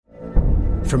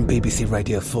From BBC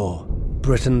Radio 4,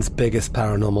 Britain's biggest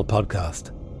paranormal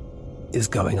podcast is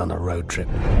going on a road trip.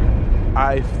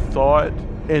 I thought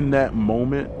in that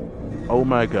moment, oh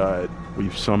my God,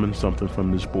 we've summoned something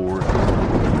from this board.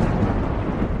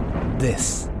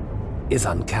 This is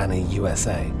Uncanny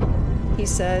USA. He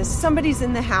says, somebody's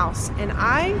in the house, and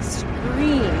I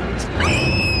screamed.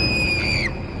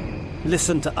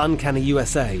 Listen to Uncanny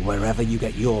USA wherever you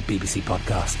get your BBC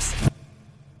podcasts,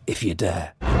 if you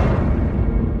dare.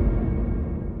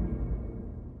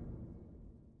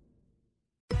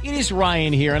 It is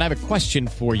Ryan here, and I have a question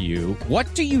for you.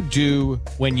 What do you do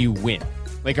when you win?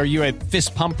 Like, are you a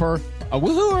fist pumper, a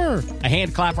woohooer, a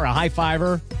hand clapper, a high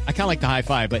fiver? I kind of like the high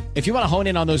five, but if you want to hone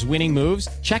in on those winning moves,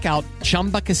 check out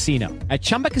Chumba Casino. At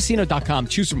ChumbaCasino.com,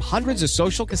 choose from hundreds of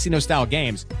social casino-style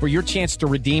games for your chance to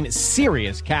redeem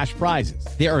serious cash prizes.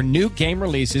 There are new game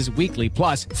releases weekly,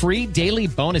 plus free daily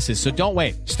bonuses. So don't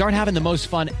wait. Start having the most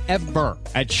fun ever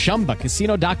at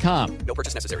ChumbaCasino.com. No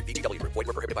purchase necessary. VGW. Void where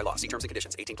prohibited by law. See terms and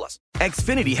conditions. 18+.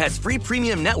 Xfinity has free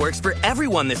premium networks for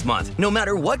everyone this month, no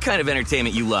matter what kind of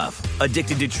entertainment you love.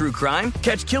 Addicted to true crime?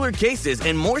 Catch killer cases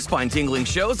and more spine-tingling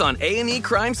shows on A&E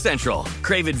Crime Central.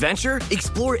 Crave adventure?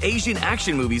 Explore Asian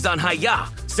action movies on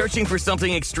Hi-YAH. Searching for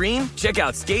something extreme? Check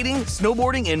out skating,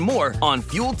 snowboarding, and more on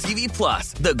Fuel TV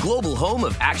Plus, the global home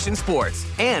of action sports.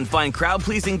 And find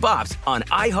crowd-pleasing bops on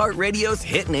iHeartRadio's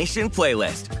Hit Nation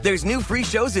playlist. There's new free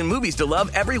shows and movies to love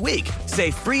every week.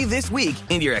 Say free this week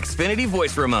in your Xfinity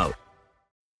voice remote.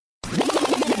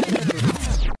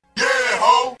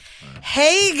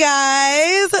 Hey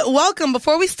guys, welcome.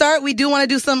 Before we start, we do want to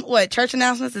do some church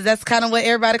announcements. Is that's kind of what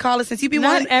everybody calls it? Since you be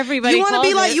Not everybody. You want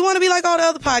to be like all the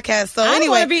other podcasts. So I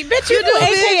anyway, bitch, you do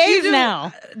AKAs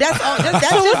now. That's all. That's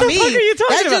so just what the me. Fuck are you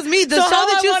talking That's about? just me. The so show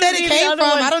that you said it came from,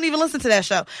 one. I don't even listen to that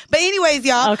show. But anyways,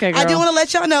 y'all, okay, girl. I do want to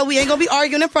let y'all know we ain't gonna be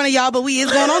arguing in front of y'all, but we is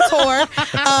going on tour.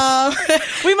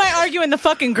 We might argue in the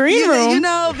fucking green room. You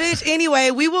know, bitch.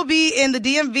 Anyway, we will be in the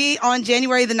DMV on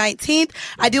January the 19th.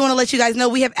 I do want to let you guys know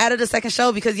we have added a second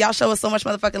show because y'all show us so much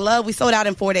motherfucking love. We sold out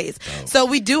in 4 days. So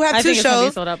we do have two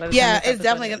shows. Sold out by the yeah, it's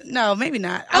definitely gonna, no, maybe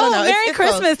not. I don't know. Merry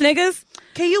Christmas, niggas.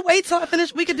 Can you wait till I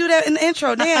finish? We could do that in the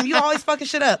intro. Damn, you always fucking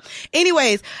shit up.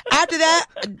 Anyways, after that,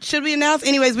 should we announce?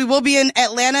 Anyways, we will be in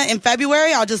Atlanta in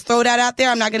February. I'll just throw that out there.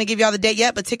 I'm not going to give y'all the date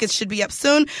yet, but tickets should be up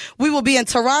soon. We will be in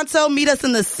Toronto. Meet us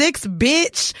in the 6th,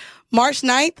 bitch. March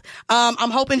 9th.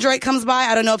 I'm hoping Drake comes by.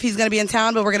 I don't know if he's going to be in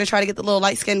town, but we're going to try to get the little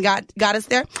light-skinned goddess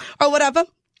there or whatever.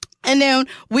 And then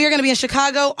we are going to be in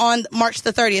Chicago on March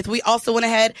the 30th. We also went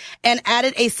ahead and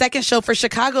added a second show for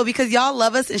Chicago because y'all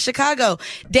love us in Chicago.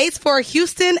 Dates for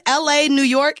Houston, LA, New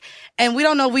York, and we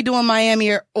don't know if we're doing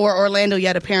Miami or Orlando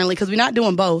yet, apparently, because we're not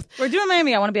doing both. We're doing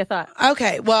Miami. I want to be a thought.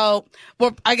 Okay, well,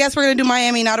 I guess we're going to do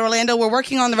Miami, not Orlando. We're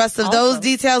working on the rest of those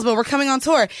details, but we're coming on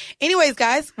tour. Anyways,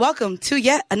 guys, welcome to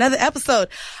yet another episode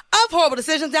of Horrible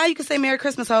Decisions. Now you can say Merry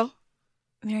Christmas, ho.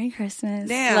 Merry Christmas.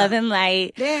 Damn. Love and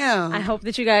light. Damn. I hope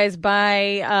that you guys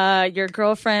buy your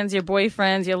girlfriends, your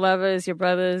boyfriends, your lovers, your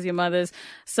brothers, your mothers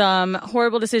some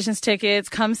Horrible Decisions tickets.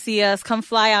 Come see us. Come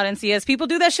fly out and see us. People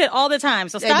do that shit all the time.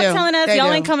 So stop telling us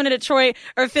y'all ain't coming to Detroit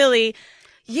or Philly.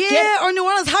 Yeah, or New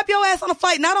Orleans. Hop your ass on a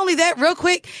flight. Not only that, real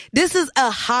quick, this is a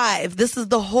hive. This is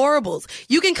the Horribles.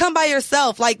 You can come by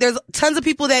yourself. Like, there's tons of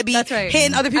people that be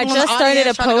hitting other people. I just started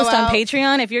a post on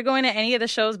Patreon. If you're going to any of the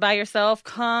shows by yourself,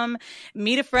 come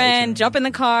meet a friend, jump in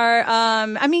the car.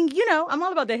 I mean, you know, I'm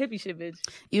all about that hippie shit, bitch.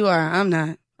 You are. I'm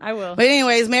not. I will. But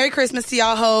anyways, Merry Christmas to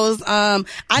y'all hoes. I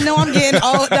know I'm getting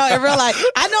old. No, in real life,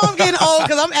 I know I'm getting old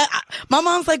because my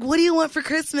mom's like, what do you want for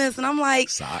Christmas? And I'm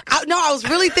like, I was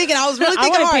really thinking I wanted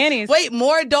hard. panties. Wait,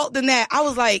 more adult than that. I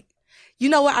was like, you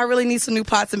know what? I really need some new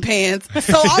pots and pans.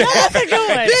 So I'm asking,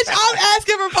 bitch, I'm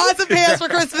asking for pots and pans for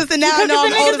Christmas, and now I know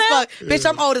I'm old as fuck. Bitch,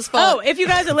 I'm old as fuck. Oh, if you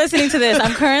guys are listening to this,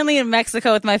 I'm currently in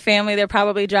Mexico with my family. They're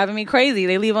probably driving me crazy.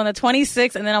 They leave on the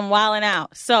 26th, and then I'm wilding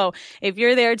out. So if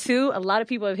you're there too, a lot of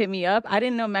people have hit me up. I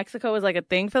didn't know Mexico was like a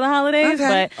thing for the holidays,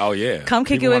 but come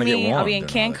kick it with me. I'll be in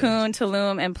Cancun,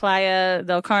 Tulum, and Playa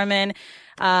del Carmen.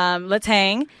 Let's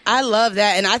hang. I love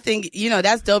that, and I think, you know,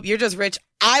 that's dope. You're just rich.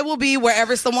 I will be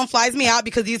wherever someone flies me out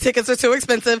because these tickets are too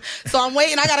expensive. So I'm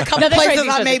waiting. I got a couple places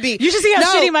I may be. You should see how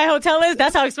shitty my hotel is.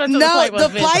 That's how expensive the flight was.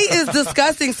 The flight is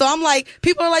disgusting. So I'm like,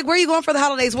 people are like, where are you going for the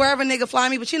holidays? Wherever nigga fly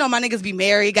me. But you know, my niggas be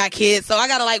married, got kids. So I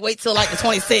got to like wait till like the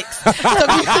 26th to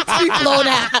be flown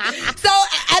out. So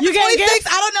at the 26th,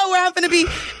 I don't know where I'm going to be.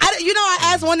 I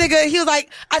asked one nigga, he was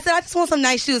like, I said, I just want some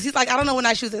nice shoes. He's like, I don't know what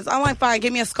nice shoes is. I'm like, fine,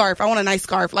 give me a scarf. I want a nice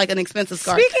scarf, like an expensive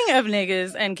scarf. Speaking of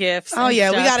niggas and gifts. Oh, yeah,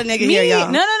 we got a nigga here, y'all.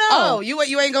 No. Oh, you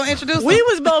ain't gonna introduce him? We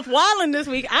was both wilding this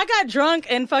week. I got drunk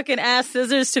and fucking asked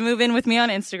Scissors to move in with me on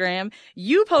Instagram.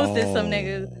 You posted some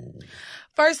niggas.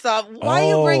 First off, why are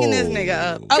you bringing this nigga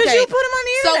up? Because you put him on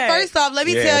the internet. So first off, let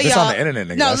me tell if it's y'all. on the internet,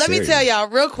 nigga, no, that's let me serious. tell y'all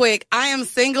real quick. I am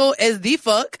single as the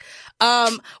fuck.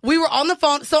 We were on the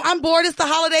phone. So I'm bored. It's the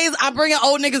holidays. I'm bringing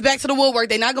old niggas back to the woodwork.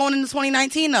 They're not going into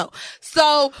 2019 though.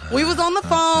 So we was on the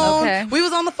phone. Okay. We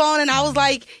was on the phone and I was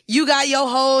like, you got your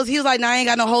hoes. He was like, nah, I ain't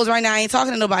got no hoes right now. I ain't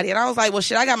talking to nobody. And I was like, well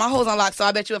shit, I got my hoes on lock. So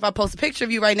I bet you if I post a picture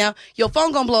of you right now, your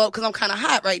phone gonna blow up because I'm kind of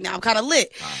hot right now. I'm kind of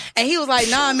lit. And he was like,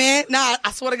 nah, man. Nah,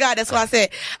 I swear to God, that's what I said.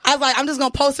 I was like, I'm just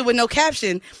gonna post it with no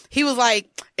caption. He was like,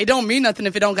 it don't mean nothing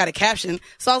if it don't got a caption.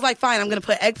 So I was like, fine, I'm gonna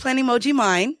put eggplant emoji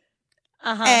mine.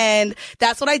 And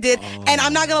that's what I did. And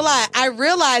I'm not gonna lie, I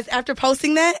realized after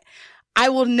posting that, I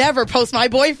will never post my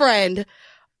boyfriend.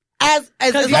 As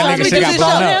long as we do this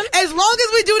show. As long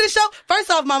as we do this show.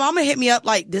 First off, my mama hit me up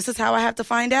like, this is how I have to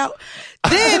find out.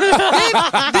 Then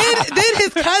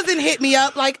his cousin hit me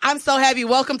up like, I'm so happy.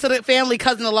 Welcome to the family,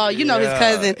 cousin-in-law. You know his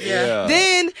cousin. Yeah.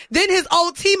 Then his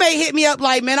old teammate hit me up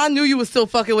like, man, I knew you was still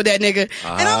fucking with that nigga.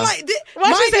 And I'm like, why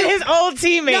you said his old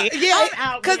teammate?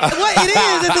 Because what it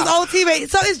is his old teammate.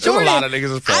 So it's Jordan. There's a lot of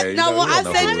niggas is paid.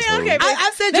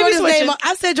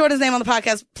 I've said Jordan's name on the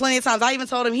podcast plenty of times. I even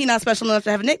told him he's not special enough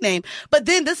to have a nickname. But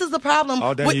then this is the problem.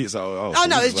 No,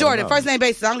 it's Jordan. First name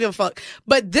basis. I don't give a fuck.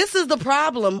 But this is the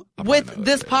problem with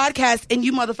this podcast and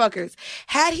you motherfuckers.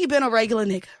 Had he been a regular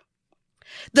nigga,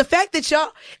 the fact that y'all,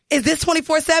 is this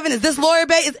 24/7? Is this lawyer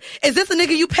bait? Is this a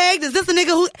nigga you pegged? Is this a nigga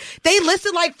who, they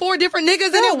listed like 4 different niggas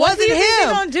and it wasn't him.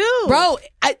 What gonna do? Bro,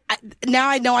 now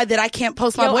I know that I can't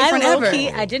post my boyfriend ever.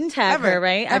 I didn't tag her,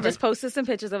 right? I just posted some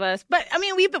pictures of us. But I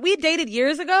mean, we dated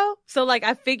years ago. So like,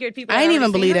 I figured people. I didn't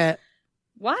even believe that.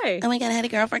 Why? Oh my God, I had a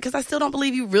girlfriend. Because I still don't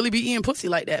believe you really be eating pussy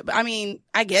like that. But I mean,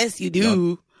 I guess you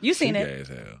do. You seen it.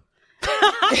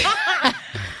 I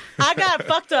got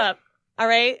fucked up. All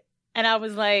right. And I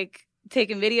was like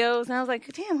taking videos. And I was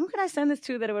like, damn, who could I send this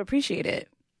to that would appreciate it?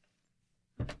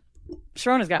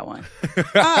 Sharona's got one.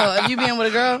 Oh, you being with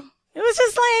a girl? It was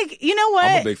just like, you know what?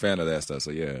 I'm a big fan of that stuff.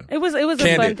 So yeah. It was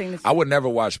a fun thing to see. I would never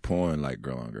watch porn like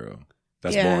girl on girl.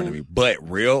 That's boring to me. But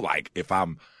real, like if I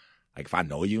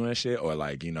know you and shit, or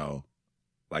like, you know,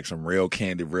 like some real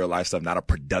candid, real life stuff, not a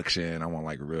production. I want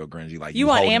like a real grungy, like you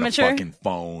want holding amateur? a fucking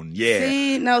phone. Yeah.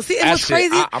 See, it was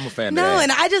crazy. I'm a fan of that. No,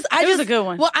 and it was a good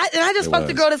one. Well, I just fucked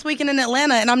the girl this weekend in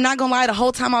Atlanta, and I'm not gonna lie, the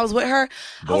whole time I was with her,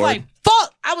 I was like,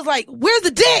 fuck. I was like, where's the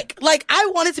dick? Like,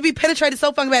 I wanted to be penetrated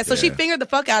so fucking bad. So she fingered the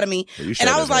fuck out of me. And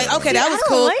I was like, okay, that was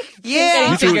cool.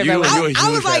 I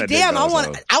was like, damn, I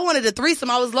wanted a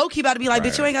threesome. I was low key about to be like,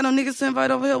 bitch, you ain't got no niggas to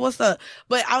invite over here. What's up?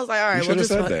 But I was like, all right, well,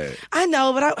 just fuck. I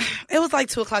know, but it was like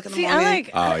 2:00 in the morning.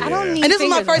 I don't need. And this was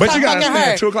my first time fucking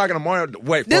her. 2:00 in the morning.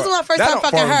 Wait, this was my first time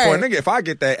fucking her. For a nigga, if I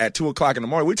get that at 2:00 in the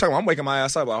morning, I'm waking my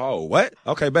ass up like, oh, what?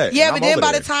 Okay, bet. Yeah, but then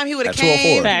by the time he would have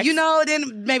came, 2:04. you know,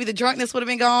 then maybe the drunkenness would have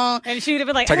been gone. And she would have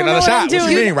been like, take another shot. What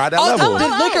you mean? Ride that level. The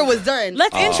liquor was done.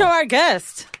 Let's intro our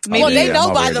guest. Maybe. Well, they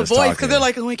know by the voice because they're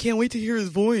like, oh, I can't wait to hear his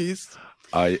voice.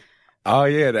 Oh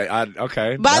yeah,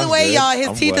 okay. By the way, y'all,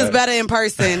 his teeth is better in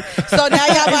person. So now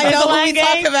y'all might know who we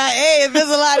talking about. Hey,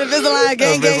 Invisalign,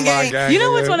 gang. You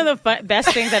know what's one of the best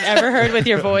things I've ever heard with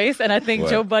your voice? And I think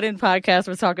Joe Budden podcast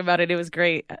was talking about it. It was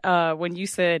great when you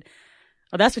said,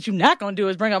 "Oh, that's what you're not gonna do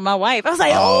is bring up my wife." I was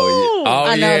like, "Oh,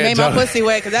 I know, made my pussy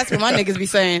wet because that's what my niggas be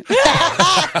saying."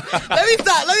 Let me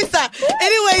stop.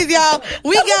 Anyways, y'all,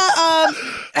 we got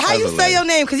how you say your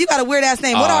name? Because you got a weird ass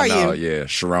name. What are you? Yeah,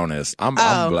 Sharonis. I'm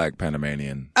Black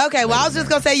Panamanian. Okay, well, I was just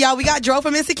gonna say, y'all, we got Dro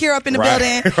from Insecure up in the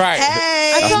building. Right.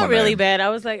 Hey, I felt really bad. I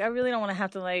was like, I really don't want to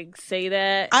have to like say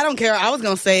that. I don't care. I was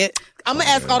gonna say it. I'm gonna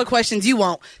ask all the questions you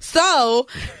won't. So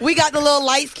we got the little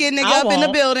light skinned nigga up in the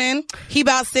building. He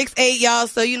about 6'8", y'all.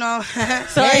 So you know.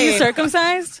 So are you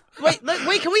circumcised? Wait, can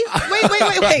we?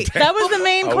 Wait. That was the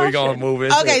main question. We gonna move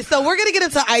it. Okay, so we're gonna get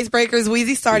into icebreakers.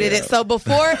 Weezy started it. So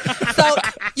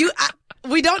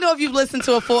we don't know if you've listened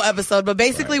to a full episode, but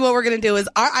basically what we're going to do is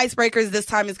our icebreakers this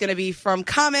time is going to be from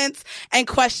comments and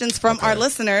questions from our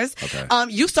listeners. Okay.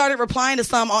 You started replying to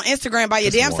some on Instagram by your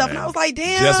damn self, and I was like,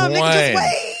 damn, nigga, just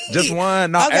wait. Just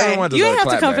one. Not everyone does. You didn't have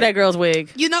to come for that girl's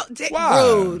wig. You know,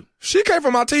 rude. She came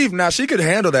from my teeth. Now she could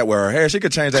handle that with her hair. She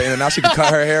could change that in and out. She could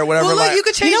cut her hair, whatever. Well, look, you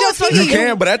could change your teeth. You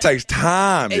can, but that takes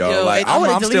time, yo. Like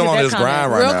I'm still on this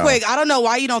grind right now. Real quick, I don't know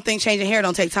why you don't think changing hair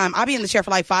don't take time. I'll be in the chair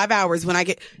for like 5 hours when I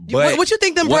get. What you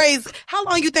think them braids? How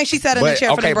long you think she sat in the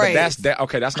chair for the braids?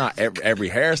 That's not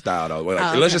every hairstyle though.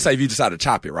 Like, let's just say if you decide to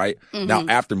chop it, right? Mm-hmm. Now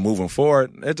after moving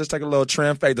forward, it just take a little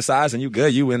trim, fade the size, and you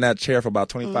good. You in that chair for about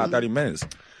 25, 30 minutes.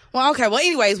 Well, okay. Well,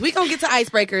 anyways, we gonna get to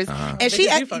icebreakers. And she,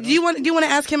 do you want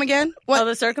to ask him again? What? Oh,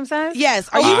 the circumcised? Yes.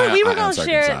 Are you? We were gonna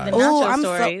share the nacho I'm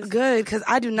stories. so good because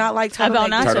I do not like about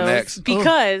nachos.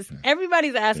 Because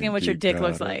everybody's asking what your dick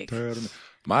looks like.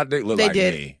 My dick look like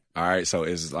me. All right, so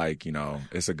it's like, you know,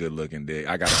 it's a good looking dick.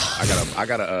 I got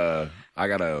a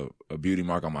beauty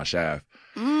mark on my shaft.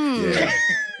 Yeah,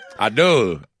 I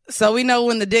do. So we know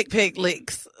when the dick pic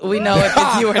leaks. We know if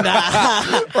it's you or not.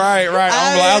 right.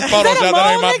 I'm Photoshop.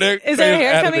 That ain't my dick. Is there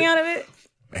hair coming out of it?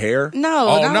 Hair? No.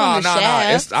 Oh, no.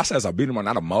 I said it's a beauty mark,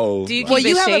 not a mole. Do you well,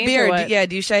 you have a beard. Yeah.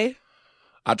 Do you shave?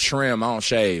 I trim. I don't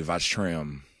shave. I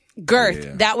trim. Girth.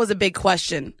 Yeah. That was a big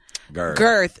question.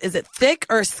 Girth. Is it thick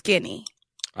or skinny?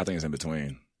 I think it's in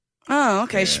between. Oh,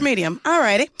 okay. Schmedium. All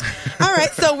righty. All right.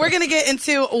 So we're going to get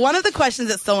into one of the questions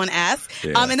that someone asked.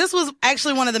 Yeah. And this was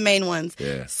actually one of the main ones.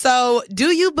 Yeah. So do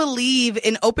you believe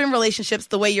in open relationships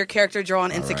the way your character Joe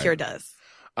on Insecure does?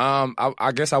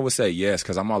 I guess I would say yes,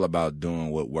 because I'm all about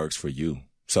doing what works for you.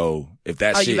 So if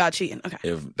that's you about cheating? Okay.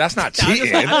 If that's not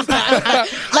cheating. Like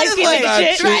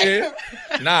shit.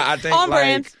 Right? Nah, I think on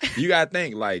brand. You got to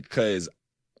think because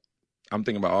I'm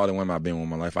thinking about all the women I've been with in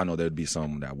my life. I know there'd be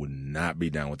some that would not be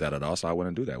down with that at all, so I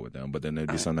wouldn't do that with them. But then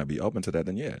there'd be some that'd be open to that,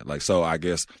 then yeah. So I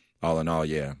guess all in all,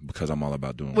 yeah, because I'm all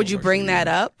about doing. Would you bring that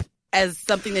up as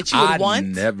something that you would want?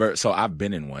 Never. So I've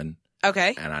been in one.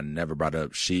 Okay. And I never brought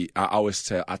up I always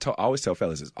tell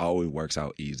fellas it always works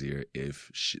out easier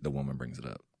if the woman brings it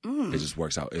up. It just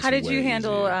works out. It's How did you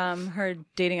handle easier. her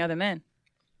dating other men?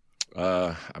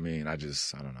 I mean, I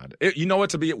don't know. You know what,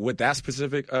 to be with that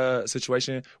specific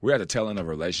situation, we're at the tail end of a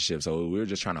relationship, so we were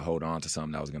just trying to hold on to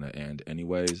something that was going to end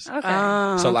anyways. Okay.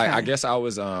 I guess I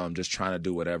was just trying to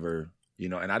do whatever, you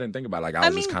know, and I didn't think about it. I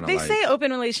was just kind of they say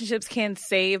open relationships can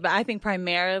save, but I think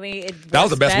primarily that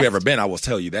was the best we ever been. I will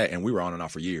tell you that, and we were on and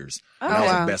off for years. Oh, and that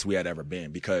was the best we had ever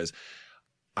been, because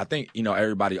I think, you know,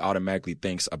 everybody automatically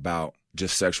thinks about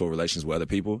just sexual relations with other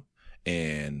people,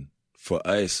 and for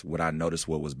us, what I noticed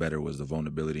what was better was the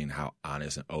vulnerability and how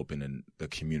honest and open and the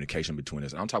communication between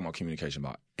us. And I'm talking about communication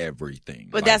about everything.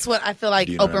 But that's what I feel like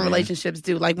open relationships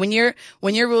do. Like when you're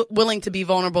willing to be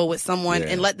vulnerable with someone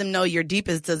and let them know your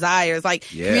deepest desires,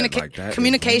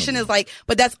 communication is like,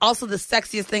 but that's also the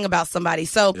sexiest thing about somebody.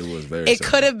 So it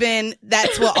could have been,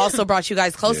 that's what also brought you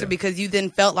guys closer because you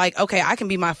then felt like, okay, I can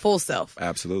be my full self.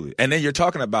 Absolutely. And then you're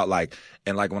talking about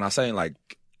when I say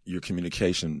your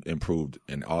communication improved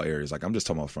in all areas. Like I'm just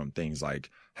talking about from things like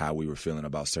how we were feeling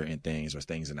about certain things or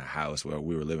things in the house where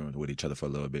we were living with each other for a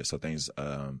little bit. So things,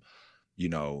 you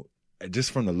know,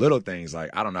 just from the little things, like,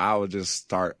 I don't know, I would just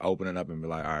start opening up and be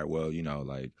like, all right, well, you know,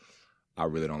 like, I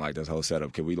really don't like this whole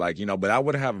setup. Could we but I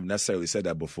wouldn't have necessarily said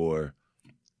that before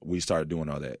we started doing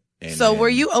all that. And so were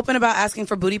you open about asking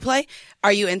for booty play?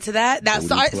 Are you into that?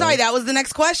 Sorry, that was the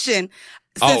next question.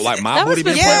 My booty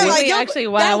been played with? Actually,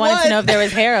 why I wanted to know if there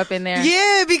was hair up in there.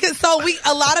 Yeah, because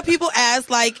a lot of people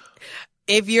ask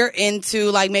if you're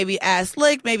into maybe ass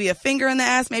lick, maybe a finger in the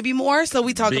ass, maybe more. So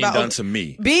we talk about being done to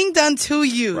me, being done to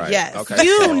you. Right. Yes, okay.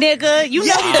 Nigga, you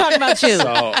know we're talking about you.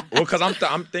 Because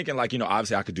I'm thinking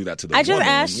obviously I could do that to the I just woman.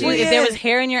 asked you if there was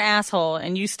hair in your asshole,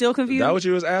 and you still confused. That what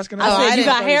you was asking? I said you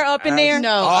got hair up in there.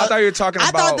 No, I thought you were talking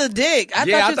about. I thought the dick. I thought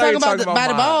you were talking about by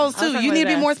the balls too. You need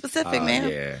to be more specific, man.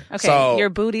 Yeah. Okay, so, your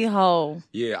booty hole.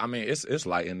 Yeah, I mean it's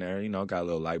light in there. You know, got a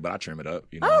little light, but I trim it up.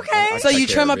 You know. Okay. So you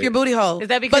trim up your booty hole. Is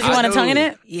that because you want a tongue in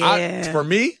it? Yeah. For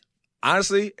me,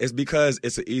 honestly, it's because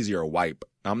it's an easier wipe.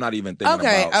 I'm not even thinking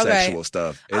about sexual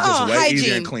stuff. It's just way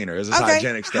easier and cleaner. It's just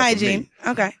hygienic stuff for me.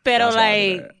 Okay.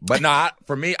 But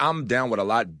for me, I'm down with a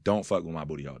lot. Don't fuck with my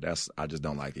booty hole. I just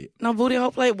don't like it. No booty hole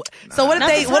play. So what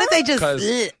if they just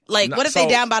what if they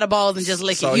down by the balls and just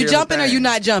lick it? You jumping or you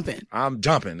not jumping? I'm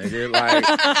jumping, nigga.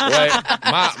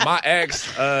 My ex,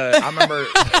 I remember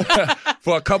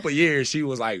for a couple years she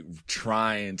was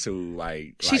trying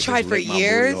to she tried for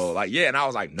years. And I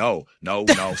was like, no,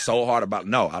 so hard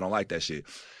about I don't like that shit.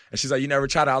 And she's like, you never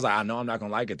tried it? I was like, I know I'm not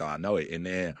gonna like it though. I know it. And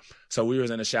then so we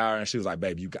was in the shower and she was like,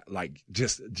 babe, you got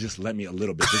just let me a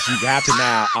little bit. Just you have to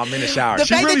now. I'm in the shower. The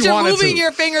fact that you're moving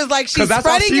your fingers like she's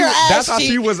spreading your ass. That's how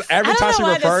she was every time she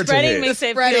referred to it. Spreading makes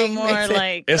it feel more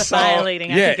it's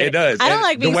violating. Yeah, it does. I don't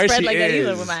like being spread like that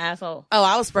either with my asshole. Oh,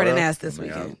 I was spreading ass this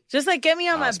weekend. Just get me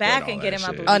on my back and get in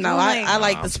my booty. Oh no, I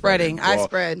like the spreading. I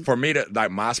spread. For me to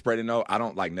my spreading though, I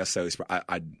don't necessarily spread.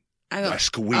 Like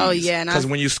squeeze. Oh, yeah. Because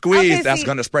when you squeeze, Okay, that's see-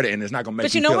 going to spread it, and it's not going to make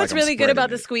But you you know feel what's like I'm really good about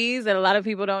the spreading squeeze that a lot of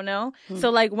people don't know? So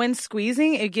like when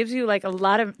squeezing, it gives you like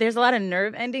there's a lot of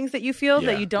nerve endings that you feel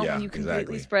that you don't when you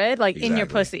completely spread, like in your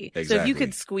pussy. So if you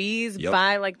could squeeze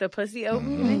by like the pussy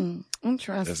opening.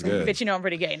 Interesting. That's good. Bitch, you know I'm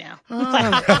pretty gay now.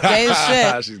 Gay as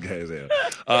shit. She's gay as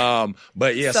hell.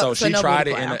 But yeah, so she no tried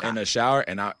it booty in the shower,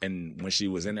 and when she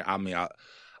was in there, I mean,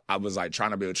 I was like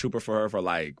trying to be a trooper for her for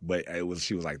like, but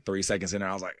she was like 3 seconds in there.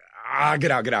 I was like,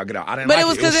 get out. I didn't. But like it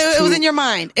was because it was in your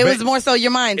mind. It was more so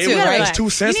your mind too, right? It was too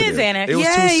sensitive. You need Xanax. It was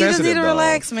too Yeah, you sensitive. just need to though.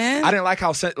 relax, man. I didn't like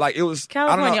how it was.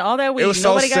 California, I don't know, all that weed. It was so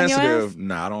Nobody got in your sensitive. ass?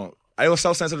 Nah, I don't. It was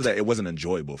so sensitive that it wasn't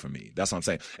enjoyable for me. That's what I'm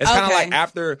saying. It's kind of like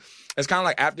after. It's kind of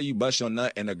like after you bust your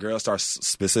nut and the girl starts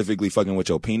specifically fucking with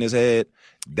your penis head.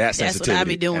 That sensitivity. That's what I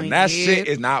be doing. And that shit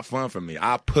is not fun for me.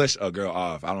 I push a girl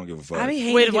off. I don't give a fuck. I be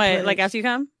hating Wait, to what? push. Like after you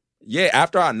come? Yeah,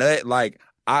 after I nut, like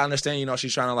I understand,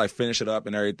 she's trying to like finish it up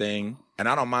and everything, and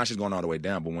I don't mind she's going all the way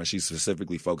down. But when she's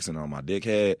specifically focusing on my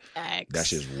dickhead, that's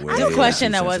just way. I have a question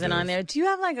too that wasn't sensitive. on there. Do you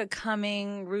have like a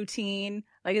coming routine?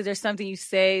 Like, is there something you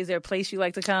say? Is there a place you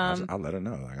like to come? I'll let her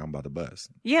know. Like I'm about to bust.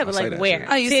 Yeah, but I'll say like that where? shit.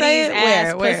 Oh, you Titties, say it?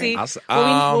 ass, Where? pussy. I'll say-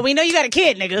 Well, we know you got a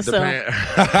kid, nigga. So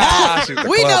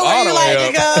We know where you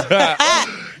like to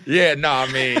go. Yeah, no,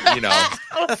 I mean, I'm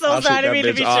so I'll shoot sorry to that me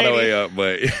to bitch be all the shady. way up,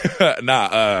 but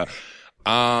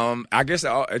I guess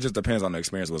it just depends on the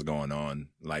experience, what's going on,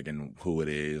 like, and who it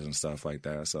is and stuff like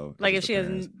that. So, Like it if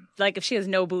just she has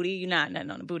no booty, you're not nutting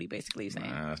on the booty. Basically, you're saying.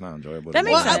 Nah, it's not enjoyable. That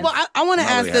makes sense. I want to I'm not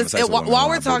ask really having this sex with women while who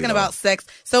we're don't have booty, talking though. about sex.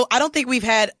 So I don't think we've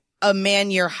had a man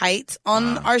your height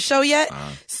on our show yet.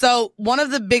 So one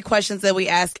of the big questions that we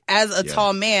ask as a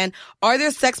tall man, are there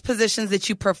sex positions that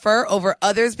you prefer over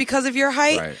others because of your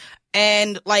height? Right.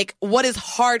 And like, what is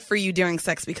hard for you during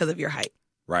sex because of your height?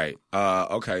 Right.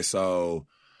 Okay. So,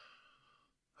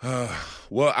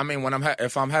 well, I mean,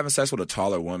 if I'm having sex with a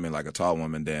taller woman, like a tall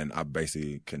woman, then I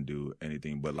basically can do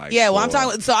anything. But like, Yeah, well, I'm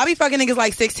talking. So I be fucking niggas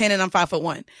like 6'10" and I'm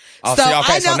 5'1". Oh, so see,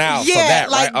 okay, I so know, now, yeah, so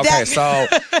that, like right? Okay,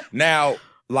 that. so now,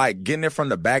 like, getting it from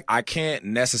the back, I can't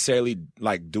necessarily,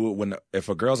 like, do it if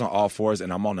a girl's on all fours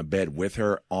and I'm on the bed with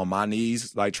her on my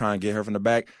knees, like, trying to get her from the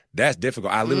back, that's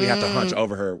difficult. I literally have to hunch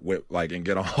over her with, like, and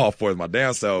get on all fours my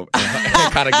damn self and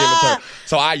kind of give it to her.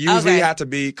 So I usually have to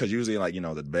be, because usually, like,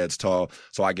 the bed's tall,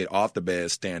 so I get off the bed,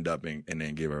 stand up, and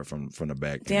then give her from the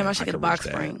back. Damn, I should get a can box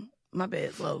reach that. spring. My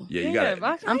bed's low. Yeah, you got it.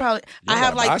 I'm probably. You I have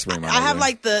got a like. box spring, my I have nigga.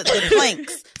 like the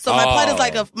planks. So my plate is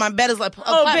like my bed is like a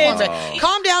platform. bitch.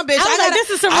 Calm down, bitch. I was like, this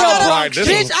is some real like, this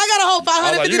bitch. is- I got a whole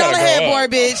 $550 like, you gotta grow headboard, up.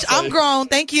 bitch. I'm grown.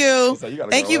 Thank you. So you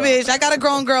gotta Thank grow you, up. bitch. I got a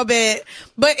grown girl bed,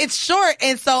 but it's short,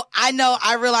 and so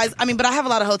I realize. I mean, but I have a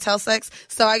lot of hotel sex,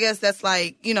 so I guess that's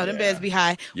like them beds be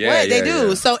high. Yeah, They yeah, do.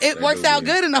 yeah. So it They works do, out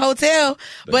yeah. good in the hotel,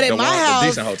 but The at my one- the house,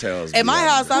 decent hotels at my be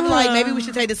house, I'm like like, maybe we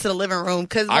should take this to the living room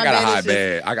because I got a high just,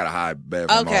 bed. I got a high bed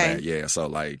from all Okay. that. Yeah, so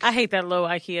like, I hate that low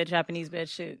IKEA Japanese bed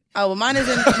shit. Oh, well, mine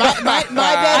isn't. My bed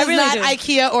I is really not do.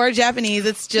 IKEA or Japanese.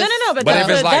 It's just No, but But if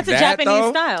it's like that's a that, Japanese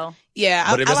though, style. yeah.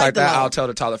 but if I it's like the that, low. I'll tell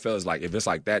the taller fellas, like, if it's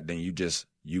like that, then you just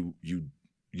you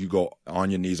go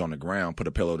on your knees on the ground, put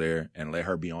a pillow there, and let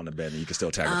her be on the bed, and you can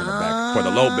still tag her from the back for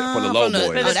the low from the- boys. For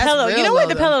Oh, the that's pillow. real You know what low,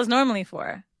 the though. pillow is normally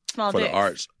for? Small For the dicks.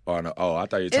 arch. Or no, I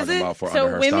thought you were Is talking it? about for So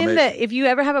under her women stomach. that if you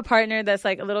ever have a partner that's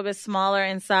like a little bit smaller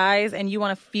in size and you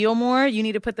want to feel more, you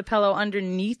need to put the pillow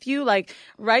underneath you, like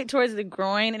right towards the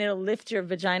groin, and it'll lift your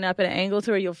vagina up at an angle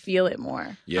to where you'll feel it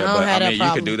more. Yeah, I don't but have I that mean, you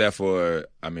problem. could do that for.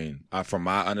 I mean, from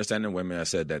my understanding, women have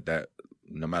said that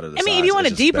no matter the I mean, size, if you want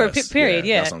it's a deeper just best. period,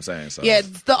 yeah. That's what I'm saying. So. Yeah,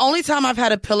 the only time I've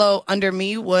had a pillow under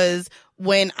me was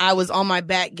when I was on my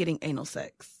back getting anal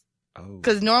sex. Oh.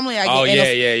 Because normally I get Oh, anal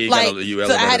yeah, you like, gotta- you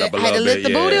so I had elevate it up a to little lift bit,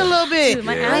 the booty yeah. a little bit. Dude,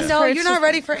 my Yeah. ass I know hurts you're just- not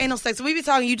ready for anal sex. We be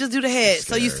talking, you just do the head,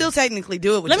 so you still technically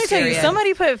do it. With Let me your tell you, scary ass.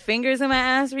 somebody put fingers in my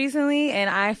ass recently, and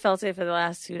I felt it for the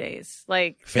last 2 days.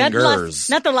 Like Fingers.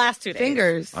 not the last 2 days.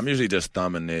 Fingers. I'm usually just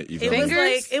thumbing it. You It feel was me?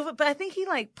 Fingers? like but I think he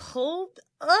like pulled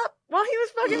up while he was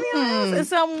fucking me in the ass, and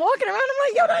so I'm walking around. I'm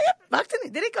like, yo, did I get fucked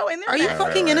in? Did it go in there? Are you Right,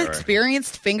 fucking right, right.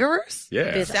 inexperienced fingerers? Yeah.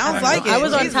 It sounds like it. I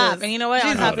was on Jesus. top, and you know what?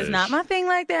 On top is Jesus. not my thing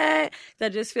like that. I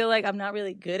just feel like I'm not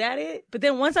really good at it. But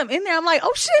then once I'm in there, I'm like,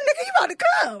 oh shit, nigga, you about to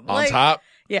come On like, top?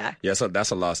 Yeah, Yeah, so that's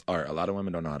a lost art. A lot of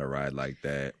women don't know how to ride like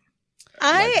that.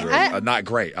 I not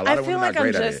great. A lot of feel women like not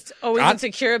I'm great at just it. always I-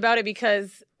 insecure about it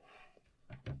because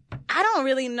I don't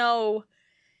really know.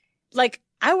 Like,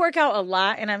 I work out a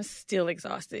lot and I'm still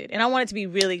exhausted, and I want it to be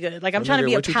really good. Like, I'm Well, trying to nigga,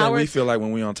 be a what you think power. we feel like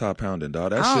when we on top pounding,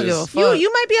 dog? That's I don't give a just. fuck.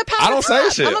 You might be a power. I don't say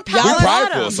top. shit. I'm a We power prideful,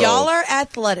 bottom. so- Y'all are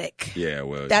athletic. Yeah,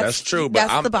 well, That's- that's true. But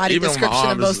that's I'm, the body even when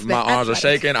description of most my arms are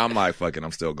athletic. shaking, I'm like, fuck it,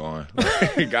 I'm still going.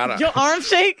 Gotta. Your arms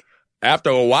shake.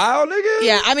 After a while, nigga?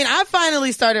 Yeah, I mean, I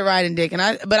finally started riding dick, and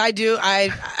I think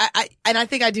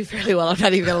I do fairly well. I'm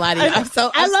not even gonna lie to you. I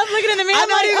love looking in the mirror. I'm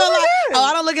not even gonna lie. Oh,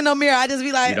 I don't look in no mirror. I just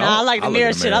be like, I like the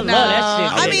mirror shit. I love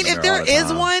that shit. I mean, if there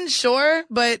is one, sure,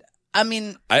 but I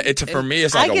mean, for me,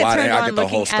 it's like a wide angle. I get the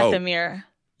whole scope. At the mirror.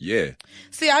 Yeah.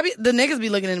 See, the niggas be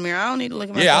looking in the mirror. I don't need to look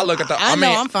at myself. Yeah, I look at I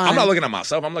know I'm fine. I'm not looking at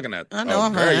myself. I'm looking at. I know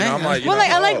I'm girl, fine. You know, I'm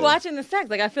like, I like watching the sex.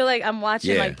 Like I feel like I'm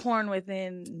watching like porn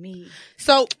within me.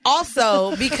 So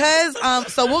also because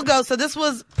so we'll go. So this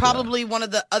was probably one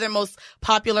of the other most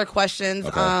popular questions.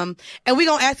 Okay. And we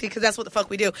gonna ask it because that's what the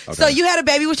fuck we do. Okay. So you had a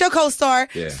baby with your co-star.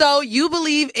 Yeah. So you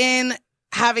believe in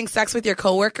having sex with your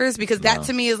coworkers because that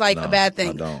to me is like a bad thing.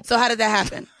 I don't. So how did that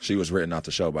happen? She was written off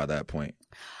the show by that point.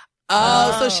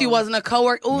 Oh, so she wasn't a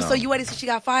coworker. Oh, so you waited till she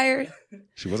got fired?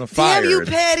 She wasn't fired. Damn, you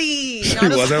petty. She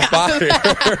wasn't fired.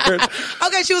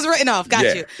 Okay, she was written off.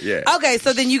 Got you. Yeah. Okay,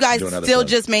 so then you guys still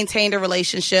just maintained a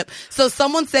relationship. So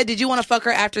someone said, did you want to fuck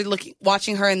her after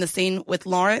watching her in the scene with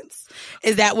Lawrence?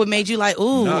 Is that what made you like,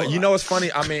 ooh? No, you know what's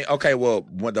funny? I mean, okay, well,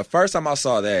 when the first time I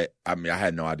saw that, I mean, I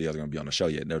had no idea I was going to be on the show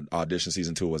yet. The audition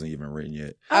season 2 wasn't even written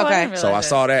yet. Okay. So I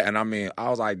saw that, and I mean, I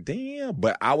was like, damn.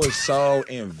 But I was so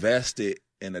invested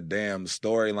in the damn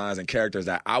storylines and characters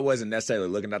that I wasn't necessarily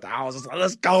looking at I was just like,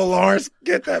 let's go, Lawrence,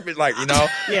 get that bitch, like, you know?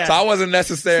 Yeah. So I wasn't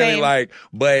necessarily like,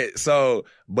 but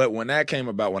when that came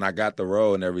about, when I got the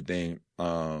role and everything,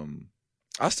 I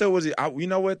still was, you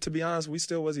know what, to be honest, we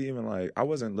still wasn't even like, I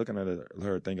wasn't looking at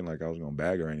her thinking like I was going to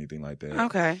bag her or anything like that.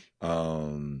 Okay.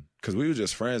 Because we were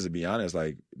just friends, to be honest.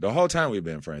 Like, the whole time we've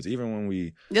been friends, even when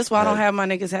we... That's why I don't have my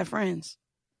niggas have friends.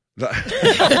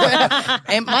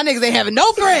 And my niggas ain't having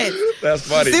no friends. That's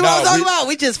funny. See what I'm talking about?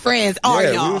 We just friends, y'all?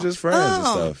 We were just friends and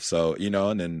stuff. So, you know,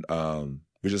 and then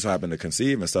we just happened to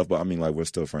conceive and stuff, but I mean, like, we're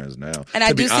still friends now. And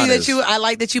I do see that I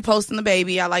like that you posting the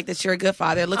baby. I like that you're a good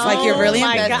father. It looks like you're really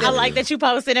invested. God, I like that you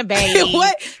posting a baby.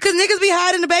 What? Because niggas be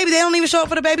hiding the baby. They don't even show up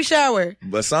for the baby shower.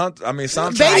 But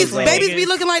sometimes babies be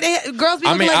looking like girls be looking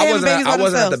like they having babies by I wasn't at the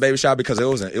themselves. baby shower because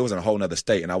it was in a whole nother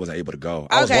state and I wasn't able to go.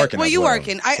 I was working. Well, as you well.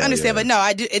 working. I So, understand, yeah. but no,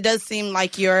 I do. It does seem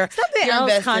like you're something you're else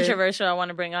invested. controversial I want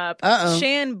to bring up.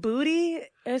 Shan Booty.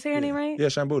 Did I say her name right? Yeah,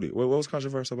 Shan Booty. What was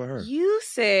controversial about her? You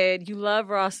said you love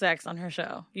raw sex on her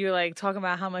show. You were like talking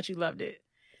about how much you loved it.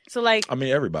 So like, I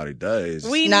mean, everybody does.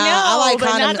 We know, I like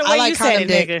condom, not the way you said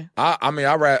it, nigga. I mean,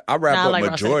 I rap up like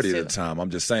majority raw of sex the time.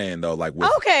 I'm just saying though, like with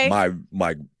Okay.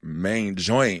 my main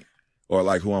joint or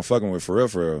like who I'm fucking with for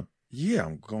real. Yeah,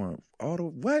 I'm going all the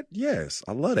what? Yes,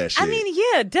 I love that shit. I mean,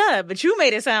 yeah, duh. But you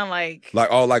made it sound like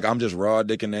I'm just raw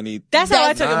dicking any. That's how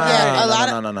I took it.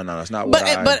 Yeah, No. That's not But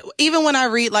what but even when I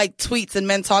read like tweets and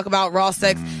men talk about raw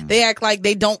sex, they act like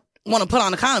they don't want to put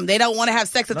on a condom. They don't want to have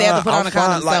sex if they have to put on a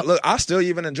condom. Like, so. look, I still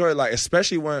even enjoy it, like,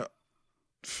 especially when,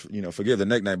 you know, forgive the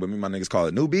nickname, but me and my niggas call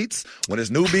it new beats. When it's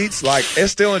new beats, like,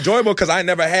 it's still enjoyable because I ain't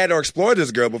never had or explored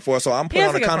this girl before, so I'm putting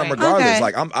on a condom regardless. Okay.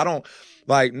 Like, I don't.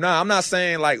 Like, no, I'm not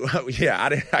saying like, yeah,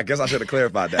 I guess I should have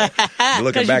clarified that.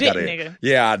 Looking back at it, nigga.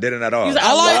 yeah, I didn't at all. Like,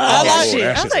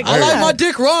 I like my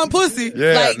dick raw and pussy.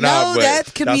 Yeah, like, no,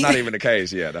 that's can be. not even the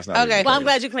case. Yeah, that's not. Okay, well, I'm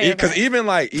glad you clarified. Because even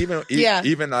like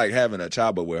having a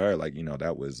child, but with her, like, you know,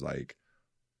 that was like.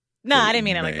 No, I didn't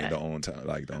mean it like that. The only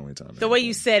time. The way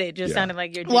you said it just sounded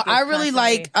like you're. Well, I really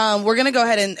like. We're gonna go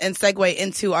ahead and segue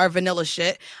into our vanilla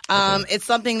shit. It's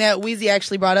something that Weezy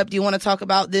actually brought up. Do you want to talk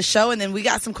about this show? And then we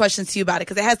got some questions to you about it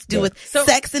because it has to do with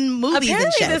sex and movies apparently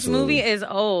and shit. This movie is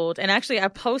old, and actually I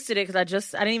posted it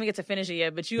because I didn't even get to finish it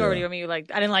yet. But you already told me you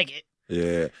like I didn't like it.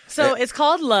 Yeah. So it's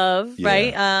called Love,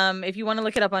 right? If you want to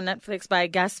look it up on Netflix by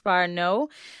Gaspar Noé.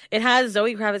 It has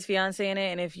Zoe Kravitz's fiance in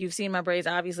it, and if you've seen my braids,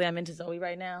 obviously I'm into Zoe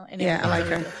right now. And I like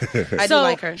her. I do so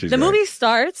like her. The movie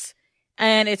starts,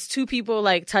 and it's two people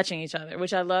like touching each other,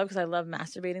 which I love because I love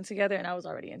masturbating together, and I was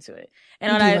already into it.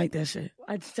 And when I like that shit.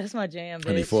 That's my jam, bitch.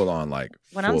 And he full on like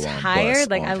when I'm tired,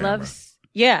 like I love.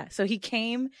 Yeah, so he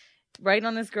came right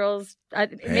on this girl's,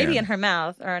 maybe in her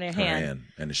mouth or in her hand.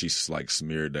 And she's like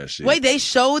smeared that shit. Wait, they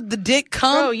showed the dick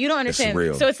come? Bro, you don't understand. It's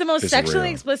real. So it's the most sexually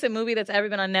real. explicit movie that's ever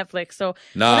been on Netflix. So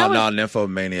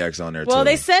Nymphomaniac's on there too. Well,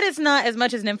 they said it's not as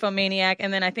much as Nymphomaniac,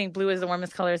 and then I think Blue is the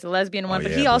Warmest Color is the lesbian one,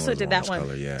 but he also did that one.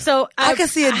 Color, So I can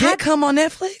see a dick come on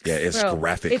Netflix? Yeah, it's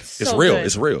graphic. It's so real. Good.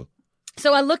 It's real.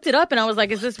 So I looked it up and I was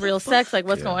like, is this real sex? Like,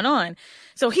 what's going on?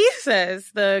 So he says,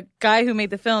 the guy who made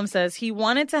the film says he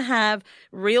wanted to have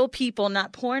real people,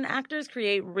 not porn actors,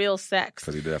 create real sex.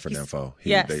 Because he did that for Nympho.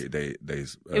 Yes. They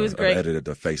it was great. Edited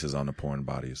the faces on the porn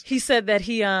bodies. He said that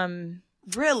he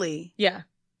Really? Yeah.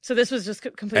 So this was just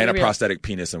completely and a real. prosthetic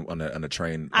penis on the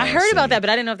train. I heard scene. about that, but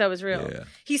I didn't know if that was real. Yeah.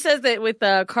 He says that with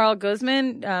Carl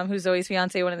Guzman, who's Zoe's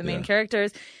fiance, one of the main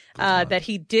characters, that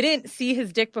he didn't see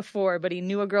his dick before, but he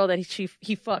knew a girl that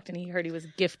he fucked, and he heard he was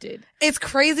gifted. It's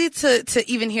crazy to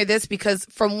even hear this, because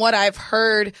from what I've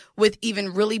heard with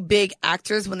even really big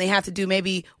actors, when they have to do,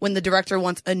 maybe when the director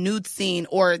wants a nude scene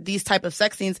or these type of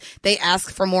sex scenes, they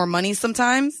ask for more money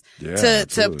sometimes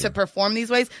to perform these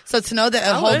ways. So to know that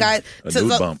a whole guy,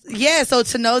 bump. Yeah. So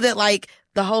to know that like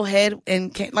the whole head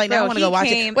and like, now I want to go watch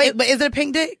it. Wait, but is it a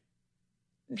pink dick?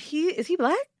 Is he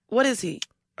black? What is he?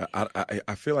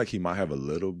 I feel like he might have a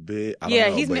little bit. I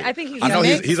think he's. I know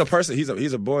he's a person.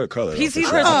 He's a boy of color. He's sure.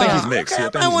 I think he's mixed.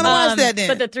 Okay, I want to watch that then.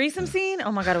 But the threesome scene,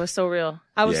 oh my God, it was so real.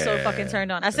 I was so fucking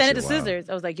turned on. I sent it to Scissors.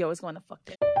 I was like, yo, it's going to fuck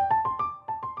that.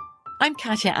 I'm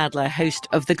Katya Adler, host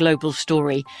of The Global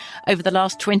Story. Over the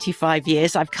last 25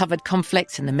 years, I've covered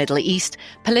conflicts in the Middle East,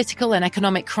 political and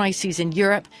economic crises in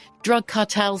Europe, drug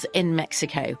cartels in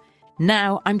Mexico.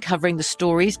 Now I'm covering the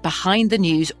stories behind the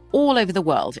news all over the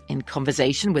world in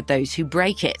conversation with those who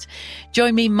break it.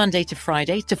 Join me Monday to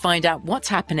Friday to find out what's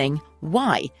happening,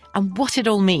 why, and what it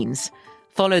all means.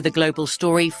 Follow The Global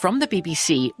Story from the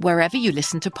BBC wherever you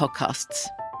listen to podcasts.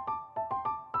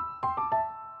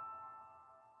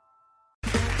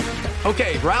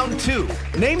 Okay, round two.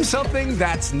 Name something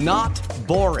that's not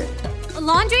boring. A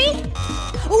laundry?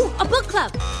 Ooh, a book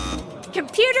club.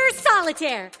 Computer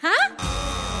solitaire, huh?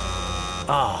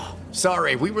 Ah,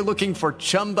 sorry, we were looking for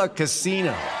Chumba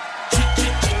Casino.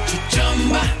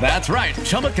 That's right,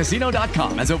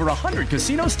 ChumbaCasino.com has over 100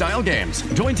 casino-style games.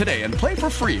 Join today and play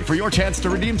for free for your chance to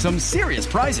redeem some serious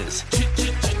prizes.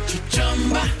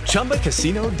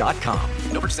 ChumbaCasino.com.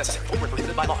 No purchase necessary. Void where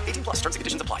prohibited by law. 18+ terms and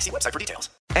conditions apply. See website for details.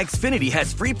 Xfinity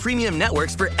has free premium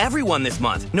networks for everyone this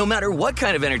month, no matter what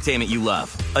kind of entertainment you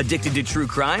love. Addicted to true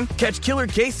crime? Catch killer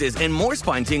cases and more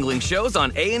spine-tingling shows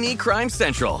on A&E Crime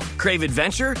Central. Crave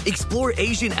adventure? Explore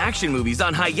Asian action movies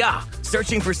on Hi-YAH.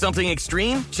 Searching for something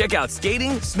extreme? Check out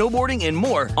skating, snowboarding, and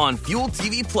more on Fuel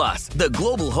TV Plus, the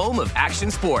global home of action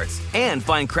sports. And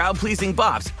find crowd-pleasing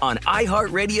bops on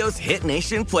iHeartRadio's Hit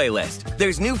Nation playlist.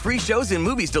 There's new free shows and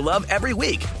movies to love every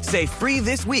week. Say free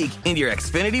this week in your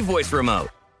Xfinity voice remote.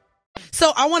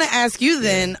 So I want to ask you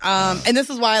then, and this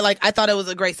is why I thought it was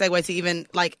a great segue to even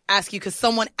ask you, because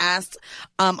someone asked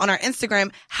on our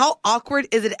Instagram, how awkward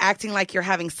is it acting like you're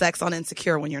having sex on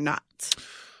Insecure when you're not?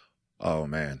 Oh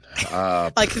man,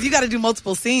 because you got to do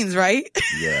multiple scenes, right?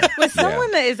 Yeah. With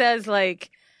someone that is as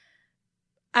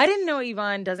I didn't know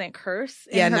Yvonne doesn't curse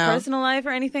in her personal life or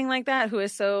anything like that. Who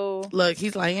is so... Look,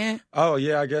 he's lying. Oh,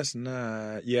 yeah, I guess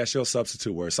not. Yeah, she'll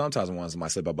substitute words. Sometimes ones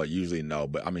might slip up, but usually no.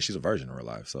 But, I mean, she's a virgin in real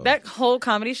life. So that whole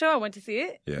comedy show, I went to see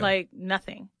it,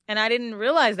 nothing. And I didn't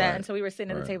realize that until we were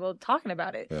sitting at the table talking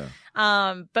about it.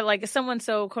 Yeah. But someone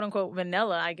so, quote-unquote,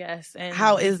 vanilla, I guess. And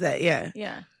how is that? Yeah.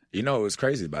 Yeah. You know, it was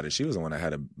crazy about it. She was the one that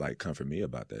had to comfort me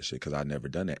about that shit, because I'd never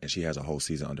done that. And she has a whole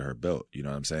season under her belt. You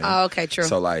know what I'm saying? Oh, okay, true.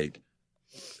 So,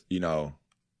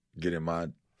 getting my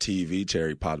TV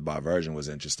cherry popped by Virgin was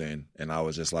interesting. And I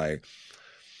was just like,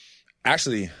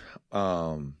 actually,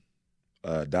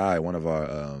 Di, one of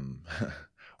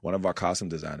our costume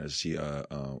designers, she's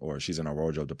in our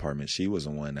wardrobe department. She was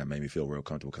the one that made me feel real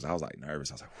comfortable, because I was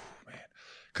nervous. I was like, man,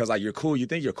 because you're cool. You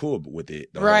think you're cool with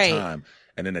it the whole time.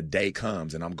 And then a day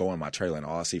comes and I'm going in my trailer and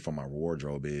all I see from my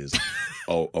wardrobe is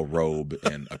a robe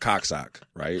and a cock sock,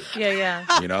 right?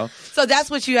 Yeah. You know? So that's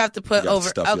what you have to put over.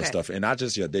 Your stuff. And not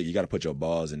just your dick, you got to put your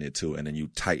balls in it too, and then you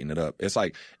tighten it up. It's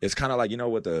kind of like,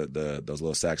 with those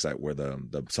little sacks where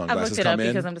the sunglasses come in. I looked it up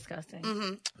because I'm disgusting.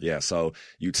 Mm-hmm. Yeah, so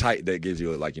that gives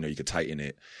you you could tighten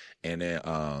it. And then,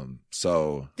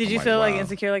 Did you feel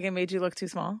Insecure, it made you look too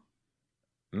small?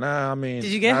 Nah, I mean...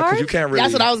 Did you get hard? You can't really...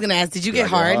 That's what I was going to ask. Did you get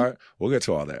hard? We'll get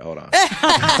to all that. Hold on.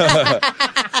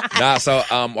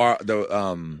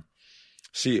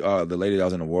 The lady that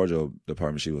was in the wardrobe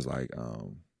department, she was like,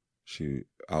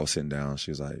 I was sitting down,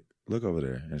 she was like, look over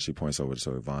there. And she points over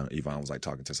to Yvonne. Yvonne was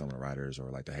talking to some of the writers or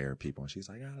the hair people. And she's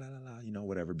like, la, la, la,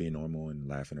 whatever, being normal and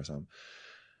laughing or something.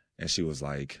 And she was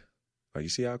like, you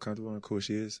see how comfortable and cool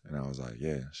she is? And I was like,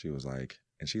 yeah. She was like,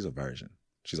 and she's a virgin.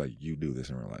 She's like, you do this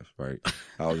in real life, right?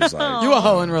 I was just like, you a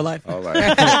hoe in real life. I was like,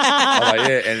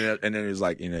 yeah. And then it was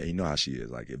like, you know how she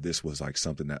is. If this was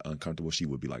something that uncomfortable, she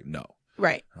would be like, no.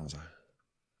 Right. I was like,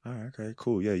 all right, okay,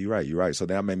 cool. Yeah, you're right. So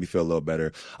that made me feel a little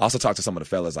better. I also talked to some of the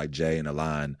fellas like Jay and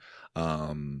Alon,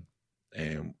 and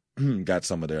got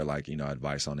some of their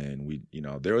advice on it. And we,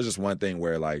 there was just one thing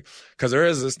where because there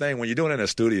is this thing when you're doing it in a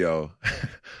studio,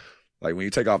 when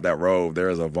you take off that robe, there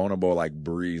is a vulnerable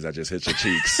breeze that just hits your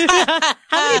cheeks.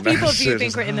 How many people do you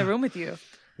think were in the room with you?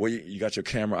 Well, you got your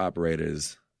camera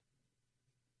operators,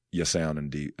 your sound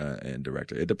and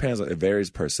director. It depends. It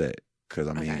varies per set.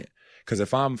 Because Because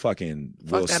if I'm fucking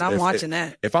Will, I'm watching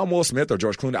that. If I'm Will Smith or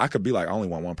George Clooney, I could be like, I only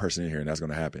want one person in here, and that's going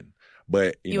to happen.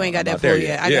 But you ain't know, got I'm that not there pull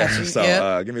yet. I got you.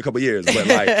 So give me a couple years. But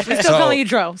like, We're still calling you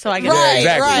Dro, so I get yeah, it.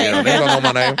 exactly. Right. You know, they don't know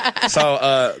my name.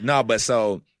 So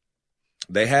so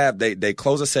they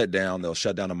close a set down. They'll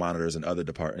shut down the monitors in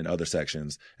other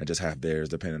sections and just have theirs,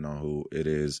 depending on who it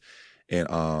is, and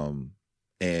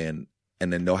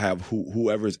then they'll have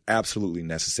whoever is absolutely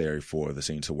necessary for the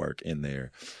scene to work in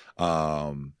there.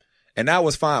 And that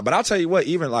was fine. But I'll tell you what,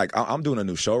 even like I'm doing a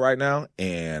new show right now,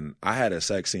 and I had a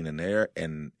sex scene in there,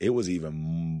 and it was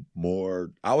even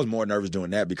more, I was more nervous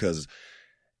doing that because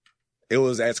it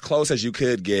was as close as you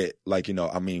could get. Like, you know,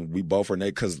 I mean, we both were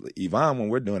naked because Yvonne, when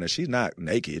we're doing it, she's not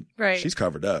naked. Right. She's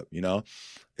covered up, you know?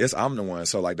 I'm the one.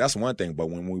 So like, that's one thing. But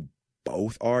when we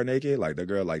both are naked, like the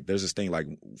girl, like there's this thing like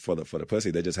for the pussy,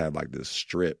 they just have like this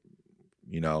strip,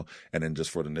 you know, and then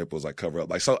just for the nipples, like cover up.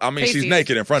 Like, so, I mean, she's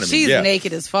naked in front of me. She's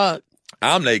naked as fuck.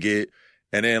 I'm naked.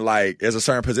 And then like, there's a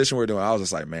certain position we're doing. I was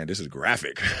just like, man, this is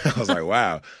graphic. I was like,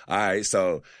 wow. All right.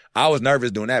 So I was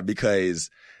nervous doing that because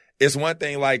it's one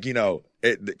thing, like, you know,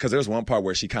 cause there's one part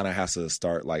where she kind of has to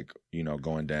start like, you know,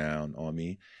 going down on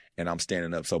me and I'm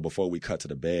standing up. So before we cut to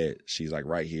the bed, she's like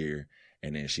right here.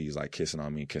 And then she's like kissing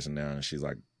on me, kissing down. And she's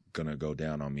like gonna go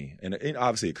down on me. And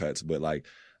obviously it cuts, but like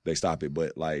they stop it.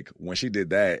 But like when she did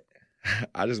that,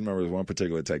 I just remember one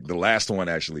particular take, the last one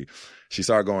actually. She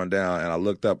started going down, and I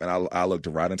looked up, and I looked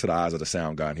right into the eyes of the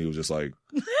sound guy, and he was just like,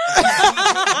 and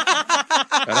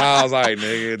I was like,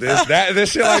 nigga,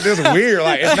 this shit like this weird.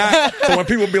 Like it's not. So when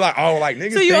people be like, oh, like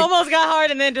niggas. So you almost got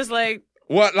hard, and then just like.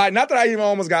 What, like, not that I even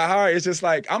almost got hard. It's just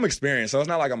like I'm experienced, so it's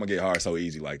not like I'm gonna get hard so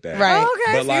easy like that. Right. Oh,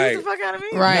 okay. But like, the fuck out of me.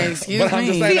 Right. Excuse but I'm me.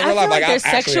 just saying, See, I feel like there's I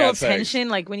actually sexual had sex. tension,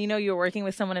 like when you know you're working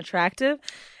with someone attractive,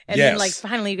 and Yes. then like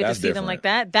finally you get to That's see them different. like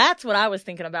that. That's what I was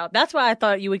thinking about. That's why I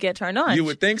thought you would get turned on. You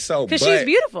would think so, because she's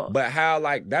beautiful. But how,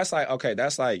 like, that's like, okay,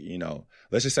 that's like, you know,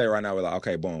 let's just say right now we're like,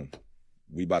 okay, boom,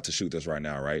 we about to shoot this right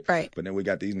now, right? Right. But then we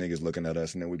got these niggas looking at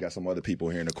us, and then we got some other people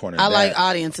here in the corner. I like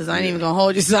audiences. I ain't even gonna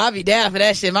hold you, so I'll be down for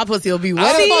that shit. My pussy will be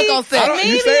wet as fuck on set.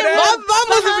 You say that? My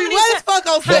pussy will be wet as fuck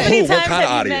on How set. many What times kind of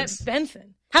have audience? you met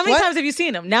Benson? How many times have you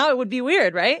seen him? Now it would be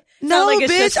weird, right? No, Like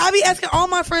it's bitch. just- I be asking all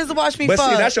my friends to watch me But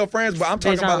fuck. see, that's your friends. But I'm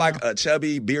talking Bitch, I about don't like a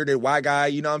chubby, bearded white guy.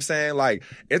 You know what I'm saying? Like,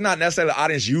 it's not necessarily the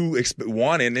audience you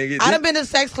wanted, nigga. I done been to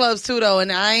sex clubs too, though,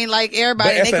 and I ain't like everybody.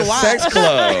 But it's they a can watch. sex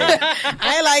club.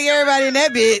 I ain't like everybody in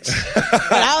that bitch.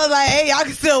 But I was like, hey, y'all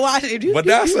can still watch it. But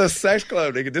that's a sex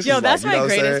club, nigga. This Yo, is that's like, you know my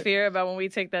what I'm greatest saying? fear about when we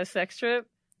take that sex trip.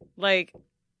 Like,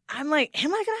 I'm like,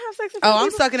 am I gonna have sex with Oh, these I'm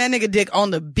people? sucking that nigga dick on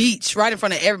the beach right in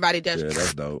front of everybody. Yeah,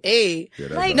 that's dope. Hey. Yeah,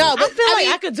 that's Like, dope. No, but I feel I like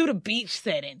mean- I could do the beach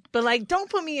setting, but like, don't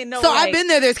put me in no. So like, I've been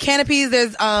there. There's canopies.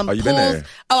 There's you pools. been there?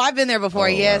 Oh, I've been there before. Oh,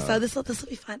 Yeah. wow. So this will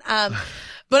be fun.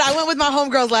 But I went with my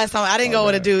homegirls last time. I didn't go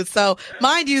with a dude. So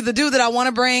mind you, the dude that I want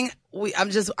to bring,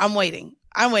 I'm waiting.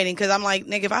 I'm waiting because I'm like,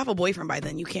 nigga, if I have a boyfriend by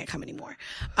then, you can't come anymore.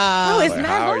 Oh, it's Like, mad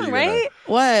how are long, you right?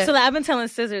 What? So like, I've been telling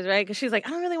Scissors, right? Because she's like,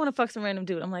 I don't really want to fuck some random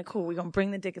dude. I'm like, cool. We're gonna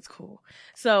bring the dick. It's cool.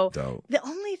 So Dope. the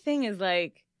only thing is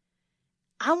like,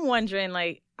 I'm wondering,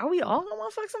 like, are we all gonna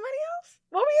want to fuck somebody else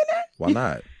while we in there? Why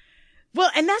not? Well,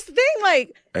 and that's the thing. Like,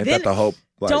 Ain't then that the hope?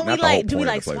 Like, don't we not the whole like? Do we point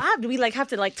of like the place. swap? Do we like have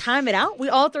to like time it out? We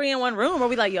all three in one room, or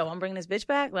we like, yo, I'm bringing this bitch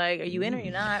back. Like, are you in or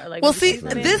you not? Or like, Well, would you see, say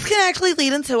something? this can actually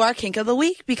lead into our kink of the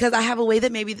week because I have a way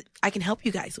that maybe I can help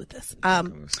you guys with this.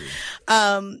 Let's see.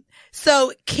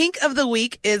 So kink of the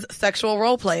week is sexual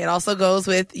role play. It also goes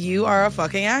with you are a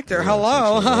fucking actor. Yeah,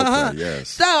 Hello. sexual role play, yes.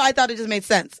 So I thought it just made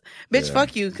sense. Bitch, Yeah.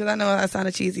 fuck you, because I know that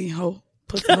sounded cheesy. Ho.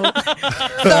 Pussy hole. so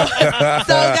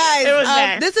guys, It was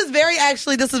nice. this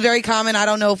is very common. I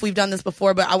don't know if we've done this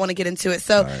before, but I want to get into it.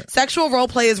 So sexual role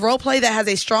play is role play that has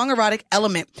a strong erotic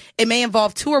element. It may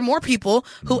involve two or more people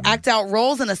who act out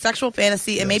roles in a sexual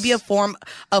fantasy. It may be a form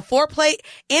of foreplay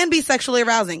and be sexually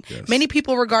arousing. Many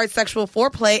people regard sexual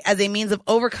foreplay as a means of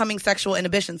overcoming sexual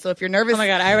inhibition. So if you're nervous, Oh my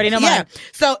God, I already know yeah. mine.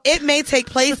 So it may take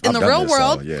place in I've the done real this, so,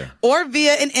 world yeah. or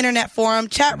via an internet forum,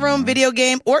 chat room, video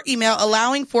game, or email,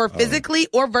 allowing for physically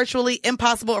or virtually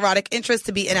impossible erotic interest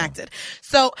to be enacted.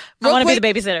 So, I want to be the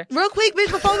babysitter. Real quick,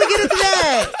 bitch, before we get into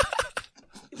that.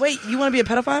 Wait, you want to be a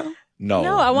pedophile? No,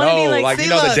 No, I wanna be like, you see,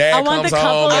 know, look, the dad I want comes the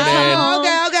couple home that and then come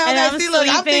home, Okay. and I'm See, look,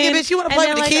 I'm thinking, sleeping, bitch, you want to and play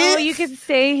they're with the like, kids? Oh, you can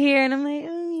stay here, and I'm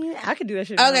like, I could do that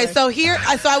shit. Okay, so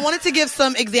I wanted to give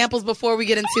some examples before we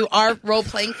get into our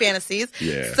role-playing fantasies.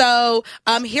 Yeah. So,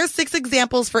 here's 6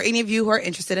 examples for any of you who are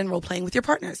interested in role-playing with your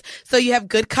partners. So you have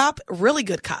good cop, really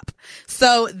good cop.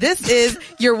 So this is,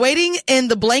 you're waiting in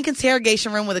the blank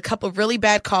interrogation room with a cup of really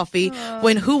bad coffee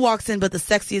when who walks in but the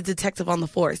sexiest detective on the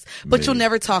force. But you'll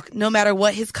never talk, no matter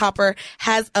what his copper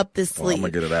has up this sleeve. I'm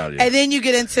gonna get it out of you. And then you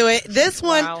get into it. This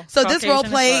one, so this Caucasian role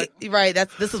play, as fuck. right,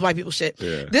 this is white people shit.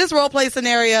 Yeah. This role play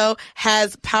scenario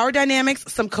has power dynamics,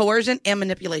 some coercion, and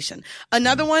manipulation.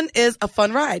 Another one is a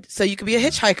fun ride. So you could be a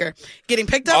hitchhiker getting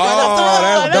picked up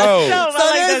by that's dope.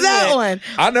 So there's that one.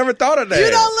 I never thought of that.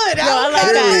 You don't look. I like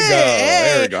There we that. go.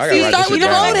 Hey. There we go. I So you gotta write start this with shit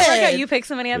down. Roadhead. You pick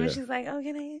somebody up and Yeah. she's like, "Oh,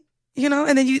 can I?" You know,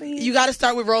 and then you got to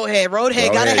start with Roadhead.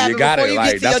 Roadhead gotta have you it got before it. you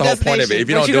Like, get to that's your the whole destination. point of it. If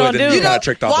you What don't you do it, gonna then do? you kind of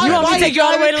tricked off why- the why map. he Take you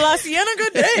all the way to La Cienega?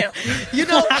 Good damn. You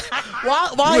know,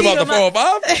 while You he live off the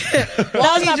 405? That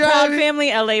was my Proud Family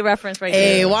LA reference right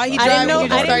Hey, there. why he I didn't driving? know. You I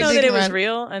just didn't start know that it digging was around.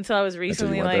 real until I was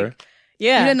recently went like, there?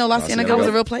 yeah. You didn't know La La Cienega Cienega. was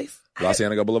a real place? La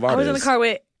Cienega Boulevard. I was in the is. car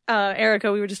with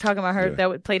Erica. We were just talking about her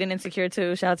that played in Insecure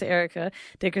too. Shout out to Erica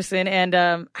Dickerson. And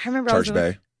I remember I was Church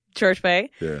Bay. Church Bay.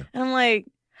 Yeah. And I'm like,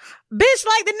 bitch,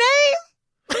 like the name.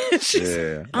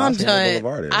 Yeah. I'm La Cienega done.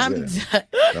 Boulevard is, I'm yeah. done.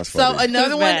 That's So funny. another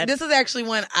Too one. bad. This is actually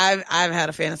one I've had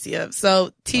a fantasy of.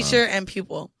 So teacher and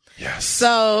pupil. Yes.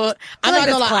 So I'm like not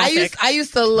gonna that's lie. classic. I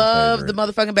used to love the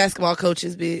motherfucking basketball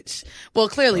coaches, bitch. Well,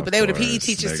 clearly, but they were the PE course,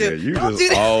 teachers nigga. too. You Don't just do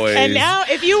that. always. And now,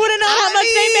 if you would have known how much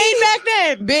they made back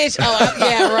then, Bitch. Oh,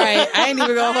 yeah, right. I ain't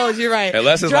even gonna hold you right.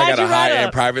 Unless it's Drive like at you a right high-end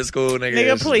up. private school, nigga. Nigga,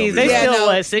 it's just please, gonna be they like- still- no,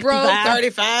 what, 65? Bro,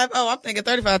 35. Oh, I'm thinking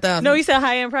 35,000. no, you said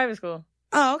high end private school.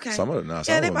 Oh, okay. Some of them, nah,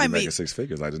 some Yeah, of they them might be be. making 6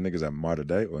 figures. Like the niggas at Marta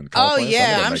Day or in Oh California. some of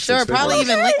yeah, them I'm make sure. 6 Probably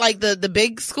figures. even like the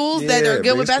big schools that Yeah, are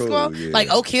good with big basketball, schools, yeah. like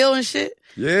Oak Hill and shit.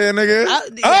 Yeah, nigga. I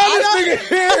This nigga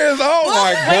here is. Oh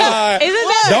my god. Isn't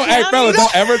that Don't, hey, county? fellas,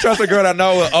 don't ever trust a girl that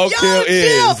know what Oak Yo, Hill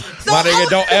chill. is. So My nigga, I-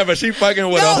 don't ever. She fucking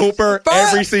with a Yo, hooper fuck-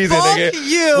 every season, fuck nigga.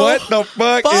 you. What the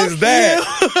fuck Fuck is that?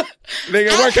 you. Nigga,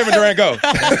 where Kevin Durant go?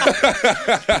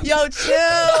 Yo,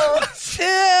 chill.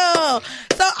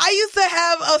 So I used to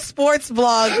have a sports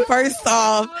blog, first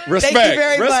off. Respect, Thank you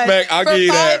very respect. much. I'll for give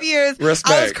you 5 that. years.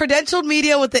 Respect. I was credentialed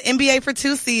media with the NBA for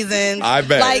 2 seasons. I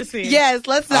bet. Like, yes,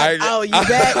 let's not. Oh, you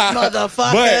bet,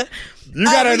 motherfucker. But you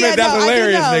gotta admit, that's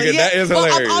hilarious, nigga. That is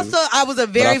hilarious. Well, I was a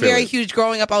But I very, feel very it. huge,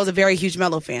 growing up, I was a very huge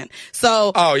Mellow fan.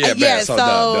 So, Oh, yeah, yeah, bet. So,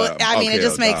 so, dumb. I mean, it Okay,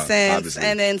 just makes dumb, sense. obviously.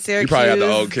 And then You Syracuse. probably had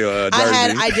the Oak Hill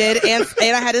jersey. I did, and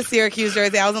I had a Syracuse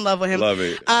jersey. I was in love with him. Love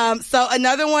it. So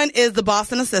another one is the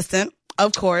Boston Assistant.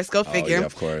 Of course, go figure. yeah,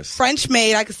 of course. French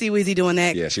maid, I could see Weezy doing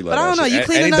that. Yeah, she love But I that don't know, shit. you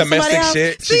cleaning Any up somebody domestic else?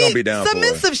 shit, she gonna be down for it.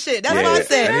 submissive shit. That's Yeah, what I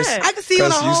said. and it's- I could see you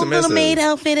in a 'cause you whole little submissive. maid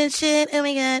outfit and shit. Oh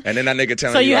my god. And then that nigga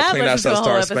telling So you, you I have clean that listened stuff, to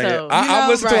a whole start spending. episode. I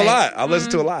listen to a right. lot. I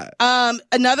listen to a lot.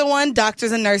 Another one,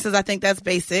 doctors and nurses. I think that's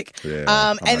basic. Yeah, I'm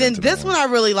not and then into this that one I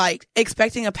really liked.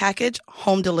 Expecting a package,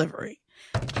 home delivery.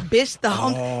 Bitch, the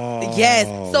home. Oh, yes.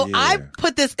 So yeah. I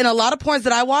put this in a lot of porns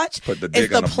that I watch. Put the it's dick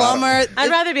the on the plumber. bottom. I'd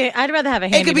rather have a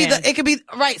It could be handyman. it could be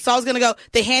right. So I was gonna go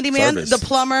the handyman, Service. the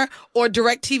plumber, or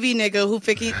direct TV nigga who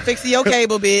fixing your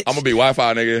cable, bitch. I'm gonna be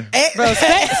Wi-Fi, nigga. Bro,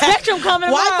 Spectrum coming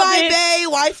tomorrow, Wi-Fi bitch. bay,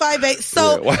 Wi-Fi bay. So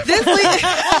Yeah, Wi- this leads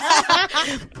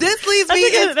this leads That's me.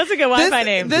 a good- that's a good Wi-Fi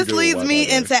name. This That's a good leads me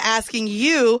Wi-Fi name. into asking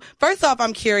you. First off,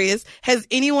 I'm curious. Has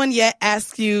anyone yet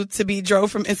asked you to be Dro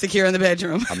from Insecure in the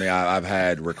bedroom? I mean, I've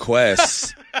had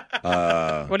requests,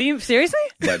 What do you seriously?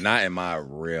 but not in my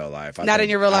real life. Not in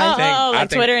your real life? Like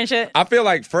Twitter and shit. I feel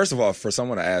like, first of all, for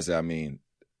someone to ask that, I mean,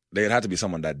 they'd have to be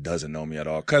someone that doesn't know me at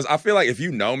all. Because I feel like if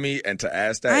you know me and to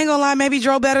ask that, I ain't gonna lie. Maybe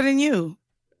Dro better than you.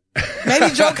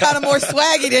 Maybe Dro kind of more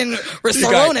swaggy than you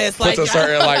Rosaronis. puts a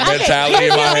certain like mentality in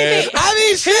my head. I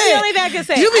mean, shit. the only thing I can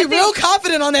say. You be I think- real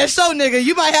confident on that show, nigga.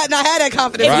 You might not have that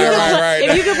confidence. If, you Right, could right, play, right.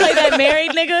 if you could play that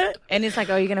married nigga, and it's like,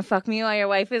 oh, you're gonna fuck me while your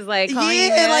wife is like, calling you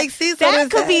Yeah, that? like, see, so that there's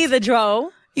could that. be the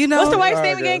Dro. You know, What's the wife's Right,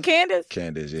 name again? girl. Candace.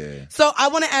 Candace, yeah. So I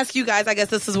want to ask you guys, I guess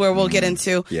this is where we'll get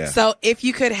into. Yeah. So if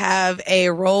you could have a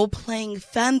role-playing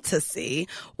fantasy,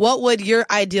 what would your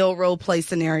ideal role-play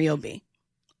scenario be?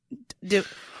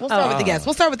 We'll start with the guest.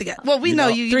 We'll start with the guest. Well, we know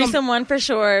you. You Threesome one for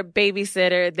sure.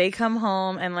 Babysitter. They come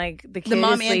home and like the kid The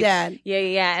mom is and asleep. dad.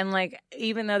 Yeah. And like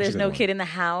even though there's a no good one. kid in the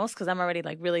house, because I'm already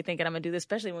like really thinking I'm gonna do this,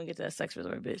 especially when we get to that sex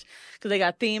resort, bitch. Because they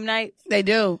got theme nights. They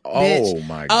do. Oh, bitch.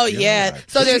 my Oh God. yeah.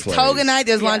 So This there's place. toga night.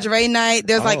 There's Yeah. lingerie night.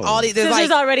 There's like Oh. all these. There's Sister's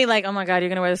like already like, oh my god, you're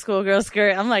gonna wear the schoolgirl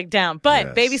skirt. I'm like down,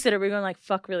 but Yes. babysitter, we're gonna like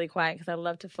fuck really quiet because I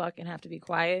love to fuck and have to be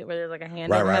quiet where there's like a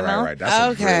hand Right, over right, my mouth. right.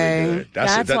 That's Okay. really good.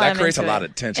 That's that why I'm creates a into lot it.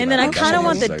 of tension. And then I kind of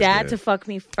want the sex dad kid. to fuck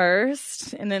me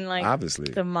first, and then like Obviously.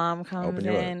 the mom comes Open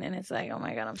you up. in, and it's like, oh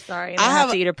my god, I'm sorry. And I I have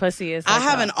have- to eat her pussy. I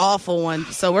have an awful one,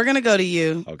 so we're gonna go to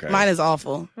you. Okay. Mine is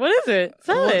awful. What is it?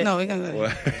 Tell it. No, we're gonna go to you.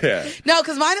 Well, yeah. No,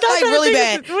 because mine is Stop like trying to really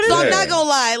think bad. what So is I'm it? not gonna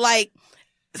lie, like,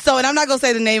 so, and I'm not gonna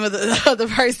say the name of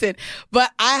the person,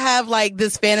 but I have like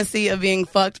this fantasy of being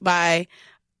fucked by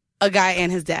a guy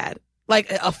and his dad, like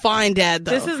a fine dad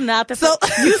though. This is not the. So-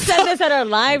 You said this at our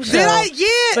live show. Did I? Yeah,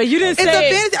 But you didn't it's say a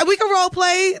it. fantasy. We can role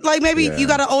play. Like maybe Yeah. you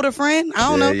got an older friend. I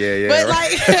don't know. Yeah, But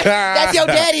right. like that's your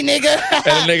daddy, nigga.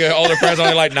 And the nigga, older friend's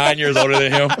only like 9 years older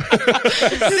than him.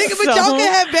 Nigga, but So y'all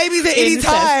can have babies at any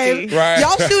time. incesty. Right.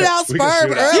 Y'all shoot out We can sperm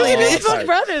shoot out You early. can all just types. fuck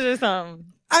brothers or something.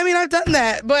 I mean, I've done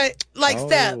that, but like Oh.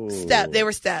 step. They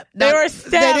were step. They were They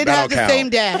step. didn't That have the don't same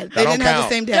count. dad. That They don't didn't have the count.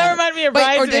 same dad. That reminded me of Wait,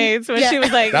 or Bridesmaids when yeah. she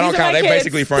was like, That don't "These are count. my They kids.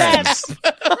 basically friends.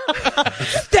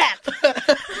 Step.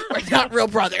 We're not real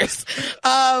brothers.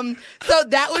 So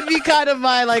that would be kind of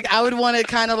my like. I would want to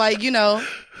kind of like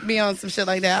be on some shit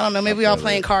like that. I don't know. Maybe we all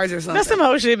playing cards or something. That's some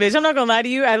whole shit, bitch. I'm not gonna lie to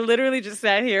you. I literally just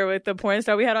sat here with the porn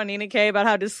star we had on Nina K about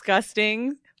how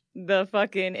disgusting the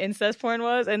fucking incest porn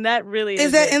was, and that really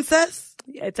Is that it. incest?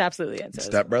 It's absolutely incest.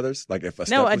 Step brothers? Like if a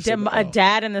No, step a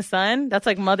dad and the son. That's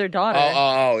like mother daughter.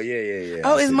 Oh, yeah.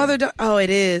 Oh, I is see. mother? Oh,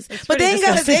 it is. But pretty they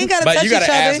ain't gotta But touch you gotta each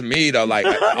other. ask me though, like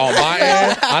on my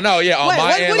end. I know, yeah. On Wait, my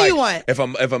what end, do like you want?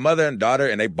 if a mother and daughter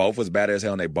and they both was bad as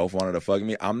hell and they both wanted to fuck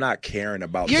me, I'm not caring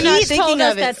about. You're that. not He thinking told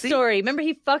us of it. that See? story. Remember,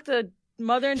 he fucked a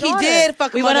mother and He daughter. did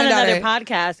fuck a We mother went on and another daughter.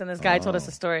 podcast, and this guy told us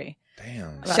a story. Damn.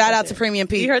 about Shout that out to shit. Premium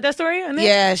Pete. You heard that story? Annette?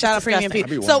 Yeah, shout out It's Premium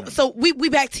disgusting. Pete. I be So we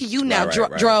back to you now,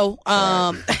 Right. Dro.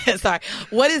 Sorry.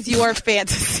 What is your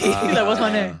fantasy? He's like, what's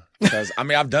my name? Because I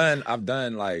mean, I've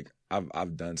done like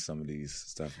I've done some of these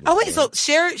stuff. Oh wait, before.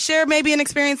 so share maybe an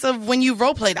experience of when you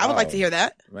role played. I would like to hear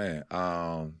that. Man,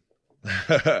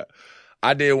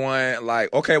 I did one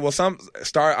like okay. Well, I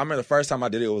remember the first time I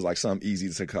did it, it was like something easy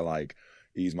to kind of like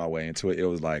ease my way into it. It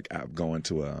was like going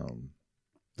to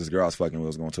this girl I was fucking with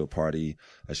was going to a party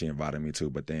that she invited me to,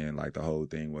 but then like the whole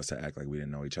thing was to act like we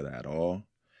didn't know each other at all,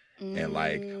 and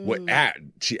like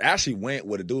she actually went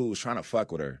with a dude who was trying to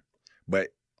fuck with her, but.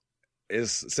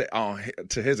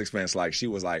 To his expense, like she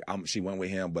was like she went with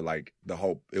him, but like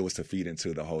it was to feed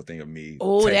into the whole thing of me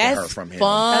Oh, taking that's her from him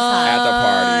fun. at the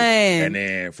party and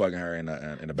then fucking her in the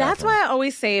bathroom. That's why I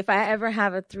always say if I ever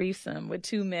have a threesome with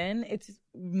two men, it's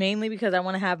mainly because I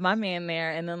want to have my man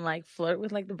there and then like flirt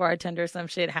with like the bartender or some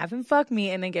shit, have him fuck me,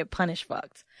 and then get punished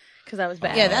fucked because I was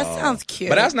bad. Yeah, that sounds cute.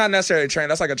 But that's not necessarily a train.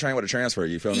 That's like a train with a transfer.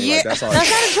 You feel me? Yeah. Like that's all. That's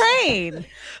not a train.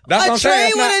 That's A what I'm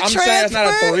saying. train with a I'm saying it's not a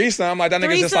transfer? threesome. Like that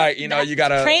nigga's just like you Threesome?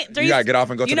 gotta you gotta get off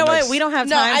and go to You the know what? next. We don't have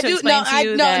No, time I to do. explain No, to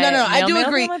you no. that I do male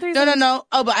agree. male No.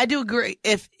 Oh, but I do agree.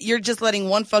 If you're just letting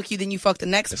one fuck you, then you fuck the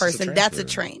next This is a person. That's a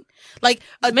transfer. train. Like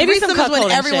a Maybe some threesome is when cuckolding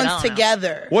shit, I everyone's don't know.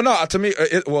 together. Well, no. To me,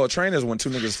 a train is when two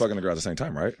niggas fucking a girl at the same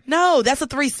time, right? No, that's a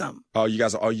threesome. Oh, you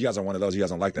guys are one of those. You guys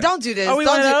don't like that. Don't do this. Are we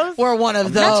Don't one of do- those? We're one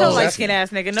of Not your those. light skin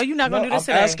ass nigga. No, you're not gonna do this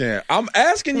today. I'm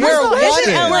asking you. We're a one-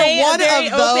 question. LA, We're one a very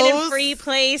of open those. and free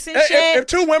place and If shit.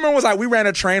 two women was like, we ran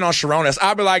a train on Sharonis,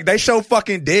 I'd be like, they show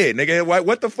fucking dead, nigga.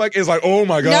 What the fuck is like, oh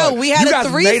my God. No, we had you a guys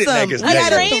made it threesome. negative. We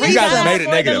had a You guys threesome. made it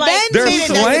negative. Men There's made it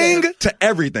slang negative. to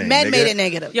everything. Men nigga. made it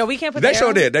negative. Yo, we can't put They the sure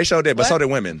arrow? did. They sure did, but What? so did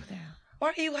women. Why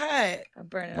are you hot? I'm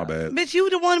burning My up. bad. Bitch, you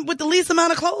the one with the least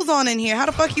amount of clothes on in here. How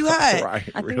the fuck you hot? Right.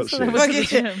 I think Real so. shit. That was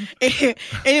to the gym.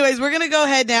 Anyways, we're gonna go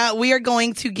ahead now. We are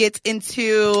going to get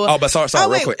into. Oh, but sorry, Oh, real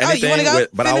wait. quick. Oh, you Anything wanna go?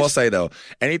 but I will Finish? say though,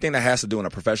 anything that has to do in a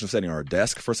professional setting or a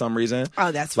desk for some reason.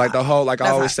 Oh, that's like fine. the whole, like I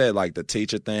That's always fine. said, like the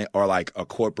teacher thing or like a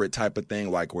corporate type of thing,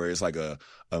 like where it's like a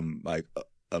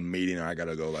meeting or I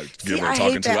gotta go like See, give I her hate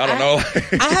talking to. that. I don't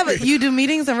know. I have you do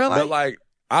meetings in real life. But like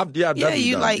I've definitely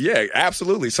you done. like- Yeah,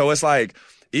 absolutely. So it's like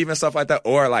even stuff like that,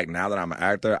 or like now that I'm an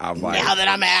actor, I'm like now that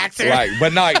I'm an actor, like,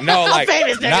 but no, like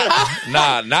famous nigga.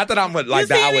 not that I'm like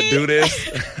that. I would do this.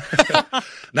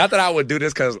 Not that I would do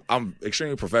this because I'm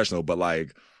extremely professional, but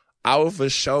like I would for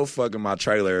sure fucking my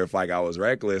trailer if like I was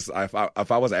reckless. If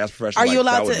I was as professional, Are you like,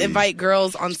 that allowed would to be- invite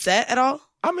girls on set at all?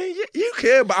 I mean, you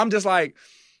could, but I'm just like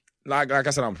I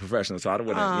said, I'm a professional, so I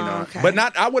wouldn't, okay. But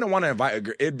not, I wouldn't want to invite a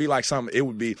girl. It'd be like something. It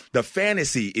would be the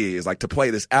fantasy is like to play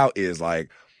this out is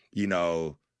like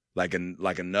like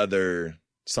another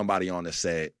somebody on the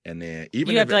set, and then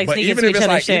even You if have to, like, but sneak even into if it's each other's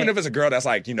like shit. even if it's a girl that's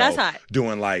like That's hot.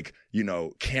 doing like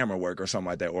camera work or something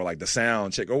like that, or like the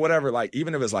sound chick or whatever. Like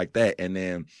even if it's like that, and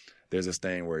then. There's this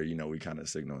thing where, we kind of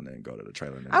signal and then go to the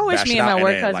trailer. And then I wish bash me it and out my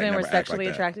work then, like, husband never were act like sexually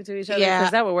that. attracted to each other Yeah.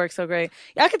 because that would work so great.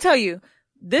 Yeah, I could tell you,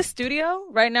 This studio,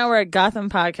 right now we're at Gotham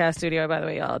Podcast Studio, by the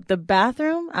way, y'all. The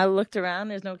bathroom, I looked around,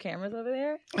 there's no cameras over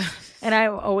there. And I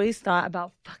always thought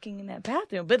about fucking in that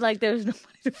bathroom. But like there's nobody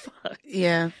to fuck.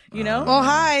 Yeah. You know? Well,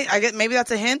 hi. I guess maybe that's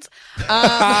a hint.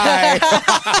 Hi.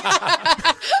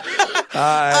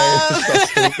 So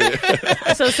stupid.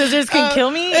 So scissors can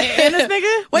kill me and this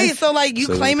nigga? Wait, so like you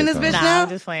So claiming this bitch Nah, now? I'm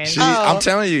just playing. I'm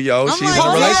telling you, yo, I'm she's like, in a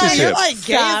oh, yeah, relationship. you're like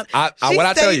gay. Stop. What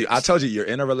I tell She you, I told you, you're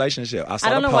in a relationship. I saw I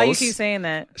don't the know post. why you keep saying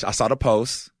that. I saw the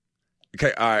post.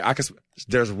 Okay, all right.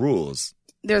 There's rules.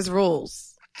 There's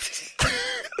rules.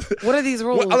 What are these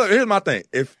rules? Well, look, here's my thing.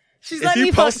 If Letting you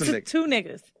me fuck post a two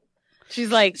niggas. She's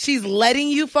like, she's letting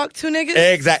you fuck two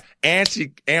niggas? exact,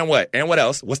 and what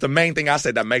else? What's the main thing I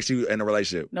said that makes you in a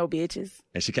relationship? no bitches.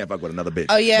 And she can't fuck with another bitch.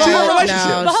 Oh, yeah. She's in a No, relationship.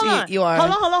 no. But hold on. You are.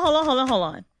 Hold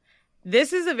on.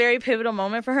 This is a very pivotal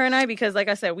moment for her and I because, like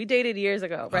I said, we dated years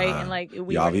ago, right? And like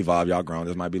Y'all evolved, y'all grown.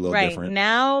 This might be a little right different.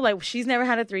 now, like she's never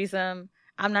had a threesome.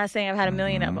 I'm not saying I've had a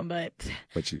million of them,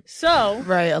 but you, so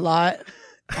Right, a lot.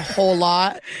 A whole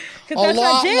lot. because that's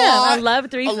my jam. I love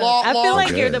threesomes. I feel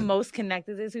like you're Okay. the most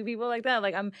connected to two people like that.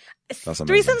 Like That's amazing.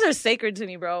 threesomes are sacred to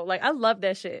me, bro. Like I love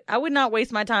that shit. I would not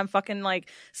waste my time fucking like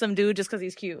some dude just because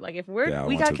he's cute. Like if Yeah, I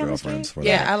we want got two chemistry, girlfriends for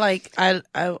Yeah, that.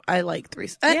 I like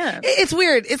threesomes. Yeah. It's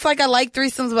weird. It's like I like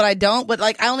threesomes, but I don't. But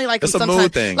like I only like It's them a mood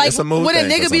sometimes. thing. Like It's a mood when a thing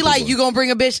for nigga some be like, people. "You gonna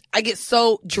bring a bitch?" I get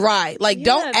so dry. Like Yeah,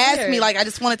 don't ask weird. me. Like I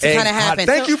just want it to And kind of happen.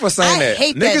 Thank you for saying I that.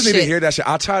 hate Niggas that need to shit. hear that shit.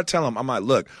 I try to tell them, I'm like,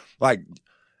 look, like,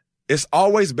 it's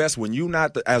always best when you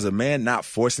not, as a man, not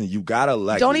forcing, you gotta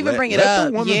like, Don't even bring it let up.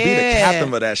 the woman be the Yeah.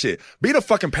 captain of that shit. Be the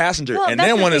fucking passenger. Well, and that's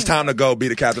then the when it's thing. time to go, be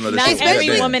the captain of the not ship. every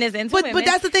Yeah. woman is into But women.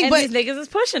 that's the thing, And but- these niggas is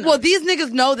pushing them. Well, these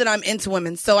niggas know that I'm into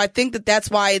women, so I think that's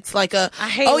why it's like a. I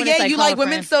hate oh when yeah, it's like you call like a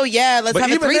women, friend. so yeah, let's But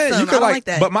have a even threesome. then, you I could don't like, like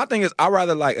that. But my thing is, I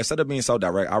rather like, instead of being so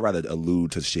direct, I rather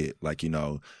allude to shit. Like, you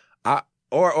know,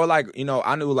 or like, you know,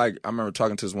 I knew like, I remember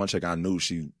talking to this one chick, I knew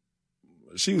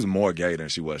she was more gay than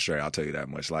she was straight. I'll tell you that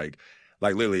much. Like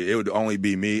literally, it would only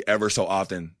be me ever so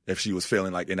often if she was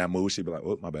feeling like in that mood. She'd be like,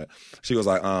 "Oh, my bad." She was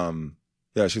like,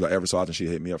 yeah, she's like, ever so often she'd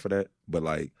hit me up for that. But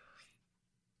like,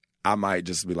 I might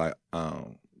just be like,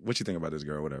 what you think about this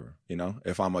girl, whatever, you know?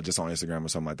 If I'm just on Instagram or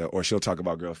something like that, or she'll talk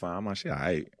about girls fine, I'm like, shit, all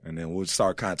right. And then we'll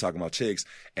start kind of talking about chicks,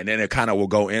 and then it kind of will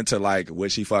go into like,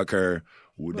 would she fuck her?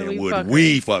 Then would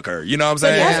we fuck her? You know what I'm So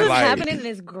saying? that's what's Like, happening, and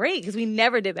it's great because we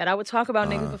never did that. I would talk about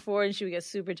niggas before, and she would get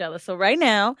super jealous. So right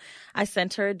now, I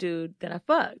sent her a dude that I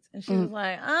fucked, and she was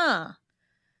like,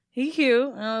 he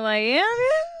cute. And I was like, yeah,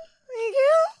 man, he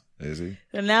cute. Is he?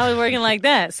 And now it's working like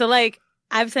that. So like,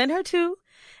 I've sent her two,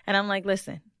 and I'm like,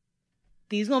 listen,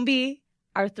 these gonna be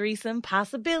our threesome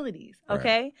possibilities,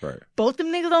 okay? Right. Both them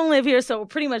niggas don't live here, so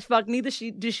pretty much fuck neither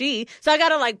do she. So I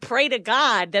gotta like pray to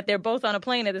God that they're both on a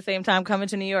plane at the same time coming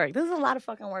to New York. This is a lot of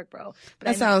fucking work, bro.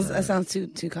 But that sounds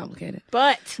too complicated.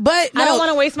 But no, I don't want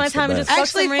to waste my time and just fuck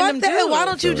actually some random fuck that. dude. Why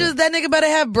don't you just that nigga better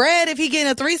have bread if he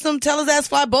getting a threesome? Tell his ass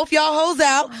fly both y'all hoes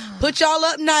out, put y'all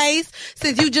up nice.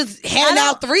 Since you just handing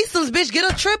out threesomes, bitch,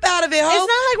 get a trip out of it, ho. It's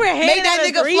not like we're handing Make that out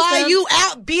a nigga fly threesome. you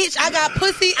out, bitch. I got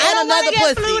pussy I and don't another wanna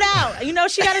get pussy. flued out. You know,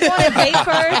 she gotta go on a date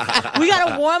first. We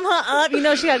gotta warm her up. You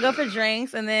know, she gotta go for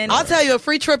drinks, and then I'll tell you, a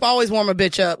free trip always warm a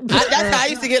bitch up. That's how I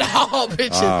used to get all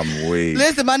bitches. I'm weak.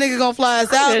 Listen, my nigga gonna fly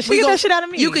us out. She get that shit out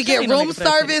of me. You could She get ain't no room nigga for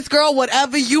that service, girl,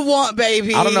 whatever you want,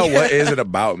 baby. I don't know what is it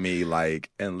about me, like,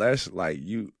 unless like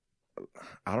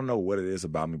I don't know what it is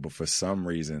about me, but for some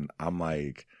reason I'm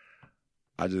like,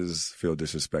 I just feel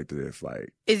disrespected if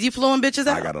like Is you fluing bitches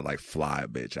out? I gotta like fly a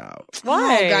bitch out.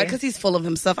 why? Oh God, because he's full of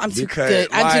himself. I'm too Because, good.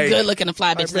 I'm like- too good looking to fly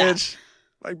Like, bitches out. bitch,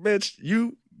 like bitch,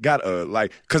 you gotta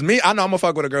like, cause me, I know I'm gonna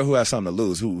fuck with a girl who has something to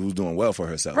lose, who's doing well for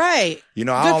herself. Right. You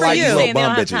know, I Good don't for like you. these Saying little they don't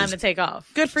bum have time to bitches. take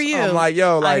off. Good for you. I'm like,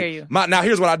 yo, I like, hear you. now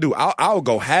here's what I do. I'll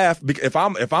go half if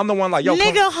I'm the one like, yo, come-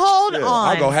 Nigga, hold yeah, on.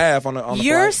 I'll go half on the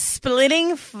You're flight.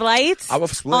 splitting flights I will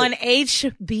split. on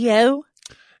HBO.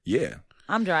 Yeah.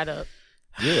 I'm dried up.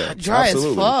 Yeah, Dry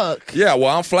absolutely. as fuck. Yeah,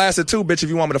 well, I'm flaccid too, bitch. If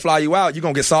you want me to fly you out, you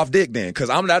gonna get soft dick then, because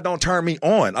that don't turn me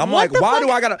on. I'm What like, the why fuck? do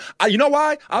I gotta? You know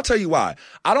why? I'll tell you why.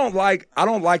 I don't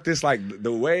like this, like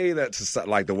the way that's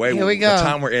like the way Here we the go.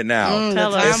 time we're in now.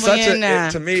 Tell us. her. It's time such we're in now.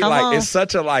 to me Come like on. it's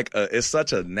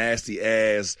such a nasty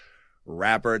ass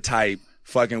rapper type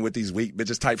fucking with these weak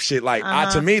bitches type shit. Like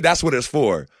to me, that's what it's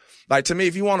for. Like, to me,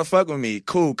 if you want to fuck with me,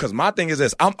 cool. Cause my thing is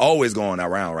this, I'm always going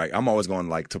around, right? I'm always going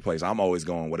like to places. I'm always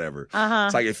going whatever.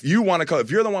 It's like, if you want to if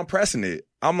you're the one pressing it,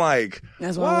 I'm like,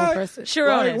 That's why I won't press it.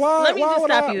 Sharonis, let me just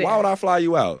stop you there. Why would I fly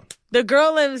you out? The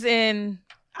girl lives in,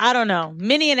 I don't know,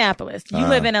 Minneapolis. You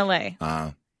live in LA.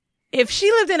 If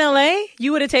she lived in LA,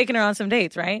 you would have taken her on some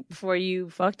dates, right? Before you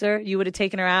fucked her, you would have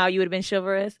taken her out. You would have been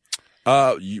chivalrous.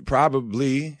 You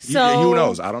probably. So- who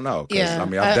knows? I don't know. 'Cause, Yeah. I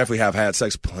mean, I definitely have had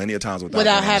sex plenty of times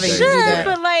without having dating. to do Sure, that.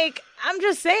 but like, I'm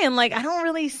just saying, like, I don't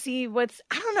really see what's,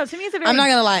 I don't know, to me it's a very... I'm not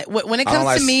gonna lie. When it I don't comes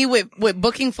like- to me with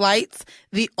booking flights,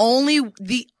 the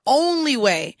only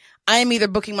way I am either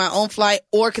booking my own flight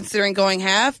or considering going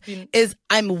half is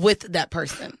I'm with that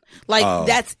person. Like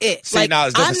that's it. See, like now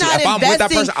it's different. I'm not See, if I'm with that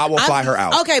investing- person, I will fly her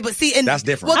out. Okay, but see, and That's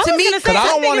different. Well, to I was me, gonna say, Because I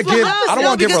don't think want it's to give. what I don't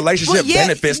want to give relationship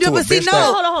benefits to a but see, bitch no,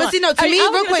 that. Hold on. But see, no, to I me, was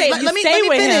real gonna quick, say, let you me stay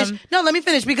with finish. him. No, let me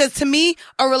finish because to me,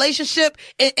 a relationship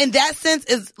in that sense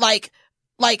is like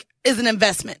is an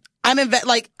investment. I'm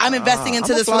investing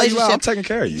into I'm this gonna fly you out. relationship. I'm taking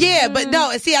care of you. Yeah, but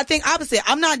no, see, I think opposite.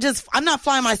 I'm not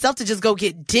flying myself to just go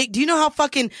get dick. Do you know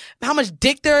how much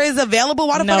dick there is available?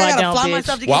 Why the No, fuck I I gotta don't, fly bitch.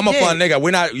 myself to Well, get I'm dick? a fun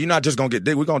nigga. You're not just gonna get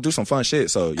dick. We're gonna do some fun shit.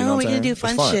 So you know what we're I'm gonna saying? do It's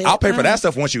fun fun. shit. I'll pay for that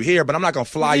stuff once you're here, but I'm not gonna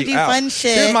fly We you do out. fun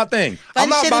shit. Here's my thing. Fun I'm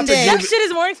not shit about and to dick. give. That shit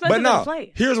is more expensive But than a no,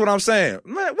 flight. here's what I'm saying.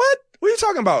 Man, what? What are you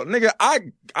talking about, nigga?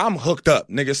 I'm hooked up,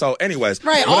 nigga. So, anyways,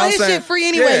 Right, what all I'm his saying- shit free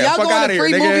anyway. Yeah, Y'all fuck going outta to here,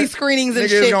 free nigga. movie screenings and Niggas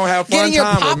shit. gonna have fun Getting your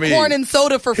time with me. popcorn and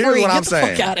soda for free. Here's what Get I'm the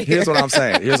saying. fuck out of here. Here's what I'm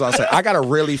saying. Here's what I'm saying. I gotta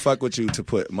really fuck with you to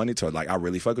put money toward. Like, I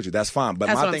really fuck with you. That's fine. But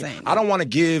That's my what I'm thing, saying. I don't want to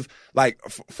give like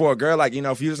for a girl. Like, you know,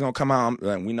 if you just gonna come out,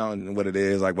 like, we know what it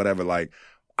is. Like, whatever. Like,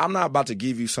 I'm not about to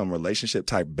give you some relationship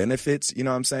type benefits. You know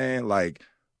what I'm saying? Like,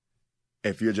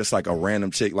 if you're just like a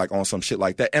random chick, like on some shit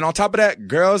like that. And on top of that,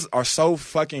 girls are so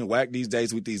fucking whack these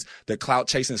days with the clout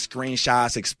chasing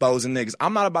screenshots, exposing niggas.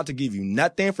 I'm not about to give you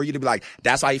nothing for you to be like,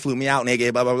 that's why you flew me out,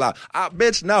 nigga, blah, blah, blah.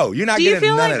 Bitch, no, you're not Do you getting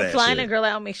feel none like of that flying shit. a girl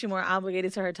out makes you more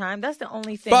obligated to her time? That's the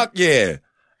only thing. Fuck yeah.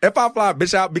 If I fly a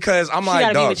bitch out, because I'm She like,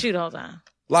 gotta be dog, with you the whole time.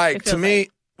 like, It to feels me,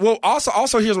 well,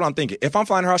 also here's what I'm thinking. If I'm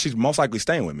flying her out, she's most likely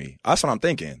staying with me. That's what I'm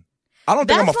thinking. I don't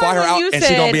think I'm That's gonna fly her why when out you and she's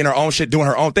gonna said- be in her own shit doing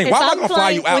her own thing. Why am I gonna fly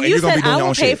you out when and you're gonna be doing I your will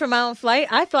own pay shit? for my own flight,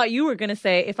 I thought you were gonna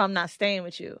say if I'm not staying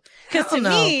with you. Because to Hell no.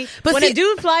 me, But when see- a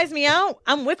dude flies me out,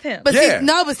 I'm with him. But Yeah.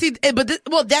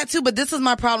 well, that too. But this is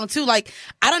my problem too. Like,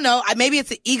 I don't know. Maybe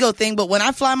it's an ego thing. But when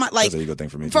I fly That's an ego thing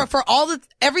for me. for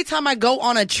every time I go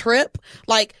on a trip,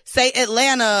 like say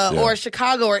Atlanta or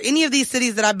Chicago or any of these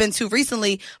cities that I've been to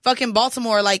recently, fucking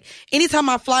Baltimore, like anytime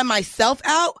I fly myself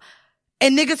out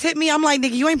and niggas hit me, I'm like,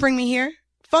 nigga, you ain't bring me here.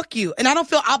 Fuck you. And I don't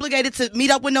feel obligated to meet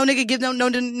up with no nigga, give no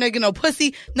nigga no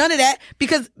pussy, none of that.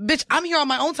 Because bitch, I'm here on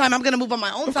my own time. I'm gonna move on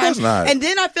my own time. course not. And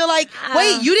then I feel like,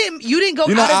 wait, you didn't go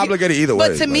You're out not of obligated either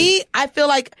But way, to like- me, I feel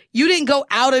like you didn't go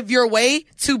out of your way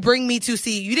to bring me to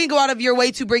see you. You didn't go out of your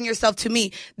way to bring yourself to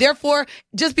me. Therefore,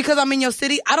 just because I'm in your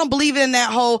city, I don't believe in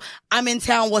that whole I'm in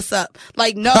town, what's up?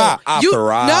 Like, no. I you,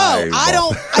 thrive. no, I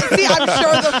don't. I'm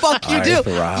sure the fuck you I do.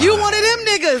 thrive. You one of them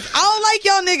niggas. I don't like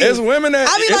y'all niggas. It's women that-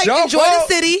 I be it's like, y'all enjoy fault.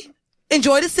 the city.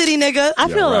 Enjoy the city, nigga. I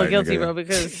feel a little right, guilty, nigga. bro,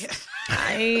 because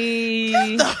I...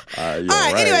 All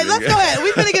right, anyway, let's go ahead.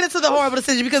 We're going to get into the horrible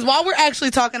decision because while we're actually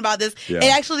talking about this, it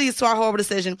actually leads to our horrible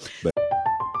decision.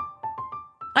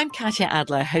 I'm Katya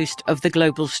Adler, host of The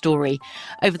Global Story.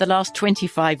 Over the last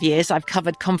 25 years, I've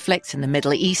covered conflicts in the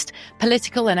Middle East,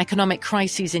 political and economic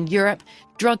crises in Europe,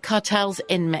 drug cartels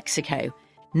in Mexico.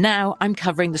 Now I'm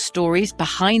covering the stories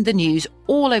behind the news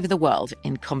all over the world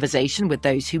in conversation with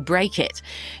those who break it.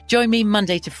 Join me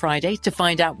Monday to Friday to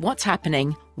find out what's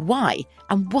happening, why,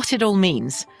 and what it all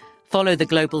means. Follow The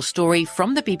Global Story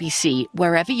from the BBC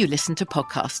wherever you listen to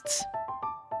podcasts.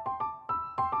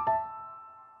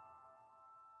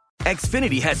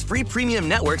 Xfinity has free premium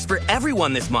networks for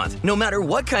everyone this month, no matter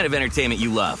what kind of entertainment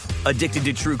you love. Addicted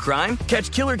to true crime?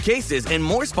 Catch killer cases and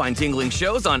more spine-tingling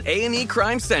shows on A&E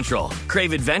Crime Central.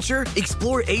 Crave adventure?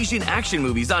 Explore Asian action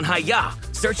movies on Hi-Ya.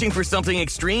 Searching for something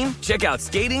extreme? Check out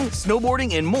skating,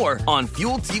 snowboarding, and more on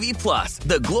Fuel TV Plus,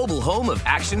 the global home of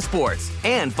action sports.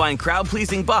 And find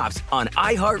crowd-pleasing bops on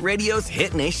iHeartRadio's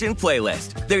Hit Nation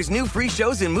playlist. There's new free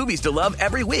shows and movies to love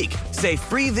every week. Say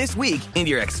free this week in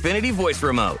your Xfinity voice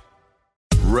remote.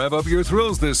 Rev up your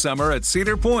thrills this summer at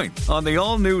Cedar Point on the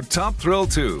all-new Top Thrill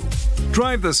 2.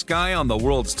 Drive the sky on the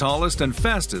world's tallest and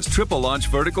fastest triple-launch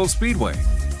vertical speedway.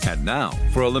 And now,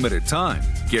 for a limited time,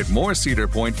 get more Cedar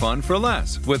Point fun for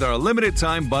less with our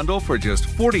limited-time bundle for just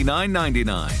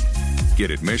 $49.99.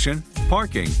 Get admission,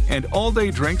 parking, and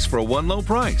all-day drinks for one low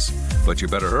price. But you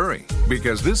better hurry,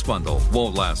 because this bundle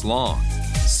won't last long.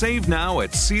 Save now at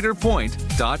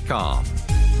cedarpoint.com.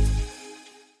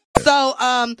 So,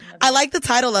 I like the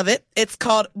title of it. It's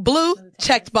called Blue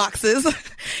Checked Boxes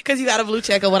because you got a blue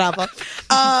check or whatever.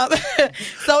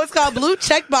 So it's called Blue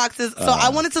Checked Boxes. So I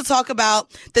wanted to talk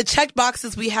about the checked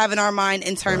boxes we have in our mind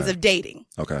in terms of dating.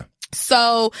 Okay.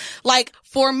 So, like,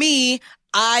 for me,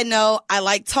 I know I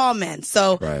like tall men.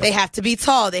 So they have to be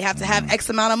tall. They have to have X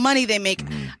amount of money they make.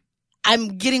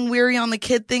 I'm getting weary on the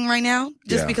kid thing right now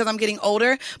just Yeah. because I'm getting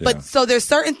older. But Yeah. so there's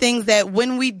certain things that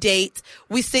when we date,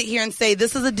 we sit here and say,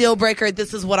 this is a deal breaker.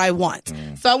 This is what I want.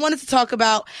 So I wanted to talk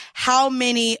about how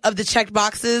many of the checked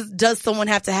boxes does someone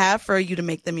have to have for you to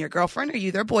make them your girlfriend or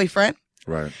you their boyfriend?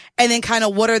 Right. And then kind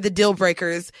of what are the deal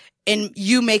breakers in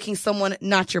you making someone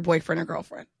not your boyfriend or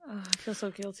girlfriend? Oh, I feel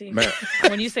so guilty. Man.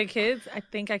 When you say kids, I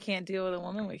think I can't deal with a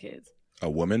woman with kids. A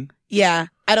woman? Yeah,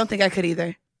 I don't think I could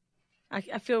either.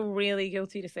 I feel really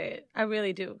guilty to say it. I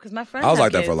really do. Because my friends I was have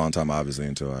like that kids. for a long time, obviously,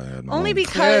 until I had my Only own.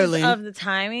 because Clearly. of the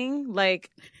timing. Like,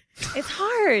 it's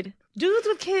hard. Dudes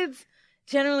with kids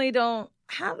generally don't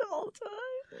have them all the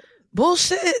time.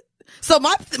 Bullshit. So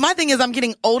my thing is I'm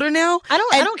getting older now. I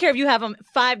don't care if you have them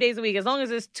 5 days a week. As long as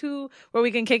there's 2 where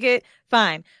we can kick it,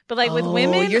 fine. But like with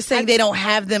women, you're saying they don't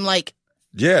have them like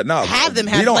Yeah, no. have them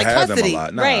we have, don't like, have custody. them a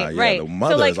lot. Nah, Right, yeah, right. The So,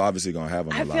 mother like, is obviously going to have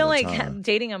them a I lot feel of like time.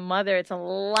 dating a mother, it's a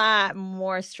lot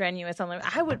more strenuous. I Yeah,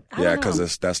 don't because know.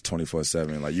 that's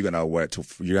 24/7. Like, you're going to wait till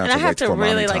you're And going I to have wait to for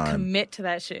really mommy like time. commit to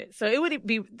that shit. So it would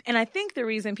be, and I think the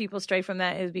reason people stray from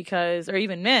that is because, or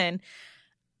even men,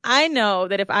 I know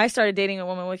that if I started dating a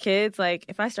woman with kids, like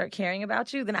if I start caring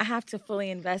about you, then I have to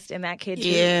fully invest in that kid too.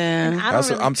 Yeah. And I don't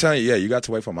really, I'm telling you, yeah, you got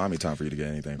to wait for mommy time for you to get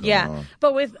anything going yeah. on.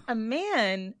 But with a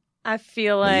man, I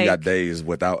feel And like, you got days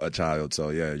without a child, so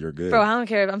yeah, you're good. bro, I don't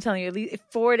care if I'm telling you, at least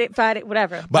 4 days, 5 days,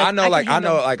 whatever. But I can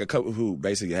handle- know a couple who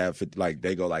basically have like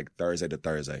they go like Thursday to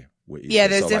Thursday with each Yeah,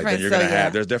 kid. there's so, like, different- then you're so, gonna yeah.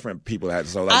 have there's different people that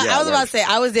so like yeah, I was it about to works. say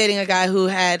I was dating a guy who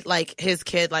had like his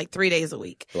kid like 3 days a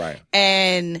week. Right.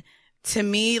 And to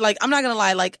me, like, I'm not going to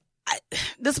lie, like,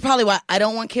 this is probably why I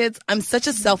don't want kids. I'm such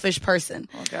a selfish person.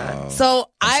 Oh, God.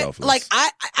 So I'm I'm selfless.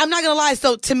 not going to lie.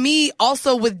 So to me,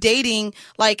 also with dating,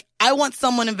 like, I want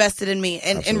someone invested in me.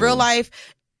 And in real life,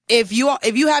 if you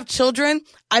have children,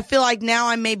 I feel like now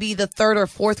I may be the 3rd or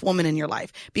 4th woman in your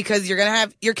life because you're going to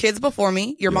have your kids before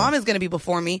me. Your mom is going to be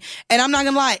before me. And I'm not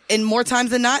going to lie. And more times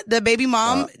than not, the baby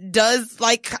mom does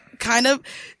like kind of,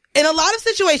 in a lot of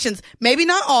situations, maybe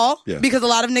not all, because a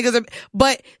lot of niggas are,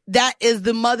 but that is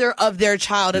the mother of their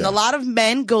child. And a lot of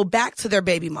men go back to their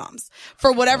baby moms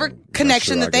for whatever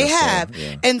connection true, that I they guess so, have.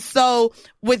 yeah. And so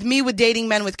with me, with dating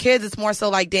men with kids, it's more so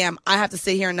like, damn, I have to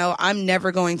sit here and know I'm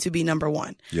never going to be number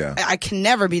one. Yeah. I can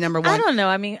never be number one. I don't know.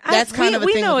 I mean, That's kind of a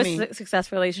we thing know with a me.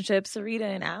 successful relationship. Sarita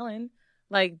and Alan,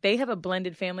 like they have a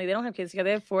blended family. They don't have kids together.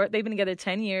 They have 4. They've been together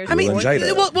 10 years. I mean, Will and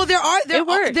Jada. well,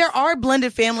 there are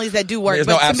blended families that do work. There's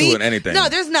but no to absolute me, in anything. No,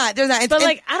 there's not. It's, But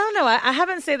like, I don't know. I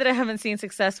haven't said that I haven't seen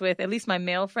success with at least my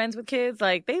male friends with kids.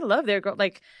 Like they love their girl.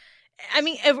 Like, I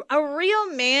mean, a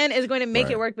real man is going to make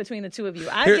Right. it work between the two of you.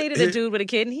 I Here- dated here- a dude with a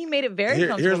kid, and he made it very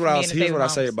comfortable Here's for what me. I and the here's baby what I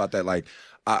say moms. about that. Like,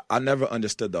 I never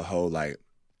understood the whole like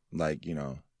you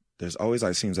know, there's always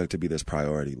like seems like to be this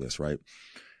priority list, right?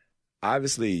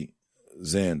 Obviously,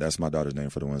 Zen, that's my daughter's name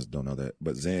for the ones that don't know that,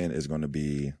 but Zen is going to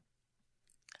be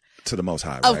to the Most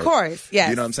High, right? Of course, yes.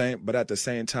 You know what I'm saying? But at the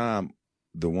same time,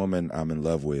 the woman I'm in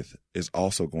love with is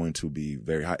also going to be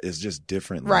very high. It's just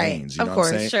different Right. lanes. You Of know course.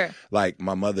 what I'm saying? Sure. Like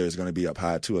my mother is going to be up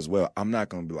high too as well. I'm not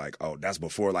going to be like, oh, that's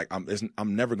before. Like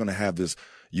I'm never going to have this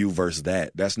you versus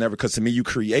that. That's never, because to me you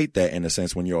create that in a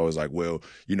sense when you're always like, well,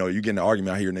 you know, you get in an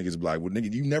argument. I hear niggas be like, well,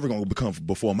 nigga, you never going to become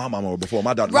before my mama or before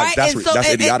my daughter. Right. Like, and so, that's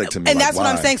idiotic to me. And Like, that's what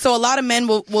I'm why? saying. So a lot of men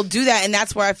will do that. And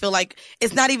that's where I feel like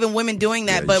it's not even women doing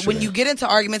that. Yeah, you but when shouldn't. you get into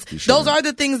arguments, You those shouldn't. are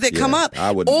the things that come Yeah, up.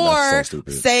 I would- Or that's so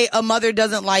stupid. say a mother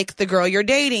doesn't like the girl you're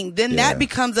dating. Then that Yeah.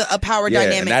 becomes a power Yeah,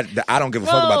 dynamic. and that I don't give a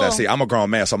fuck about that. See, I'm a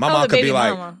grown man, so my Oh, mom the could be baby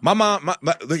like, mama. my mom. Here's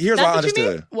That's what I what you mean?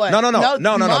 understood. What? No, the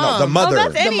mom. mother. Oh,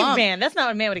 that's any mom. man. That's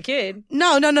not a man with a kid.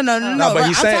 No. No, but Right.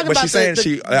 he's I'm saying- talking but about she's saying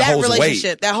that holds weight.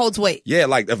 relationship. That holds weight. Yeah,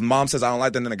 like if mom says I don't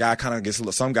like that, then the guy kind of gets.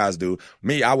 Some guys do.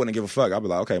 Me, I wouldn't give a fuck. I'd be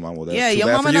like, okay, mom, well, that's Yeah, too your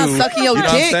bad mama for not you. sucking your You know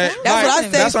what I'm dick. saying? That's what I say.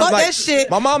 That's what Fuck I'm like, that shit.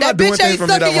 My mom that not doing bitch things ain't for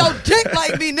me sucking that your much. dick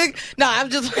like me, nigga. No, I'm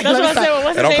just like, That's let what me I said. stop. Well,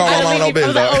 what's Hey, his don't name? call my I mom no was bitch,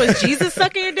 like, though. oh, is Jesus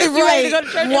sucking your dick? You ready to go to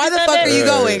church? Why the every fuck are Sunday? you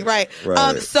going? Right.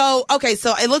 Right. So, okay,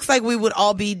 so it looks like we would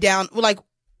all be down. Like,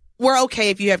 we're okay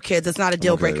if you have kids. It's not a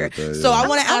deal okay breaker. with that, So yeah. I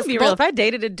want to I'll ask be both- real. If I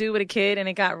dated a dude with a kid and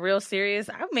it got real serious,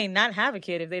 I may not have a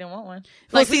kid if they don't want one.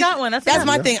 Well, Like, we see, got one. That's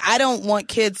my enough. thing. I don't want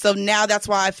kids. So now that's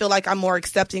why I feel like I'm more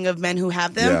accepting of men who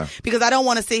have them Yeah. because I don't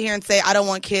want to sit here and say I don't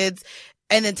want kids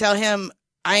and then tell him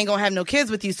I ain't gonna have no kids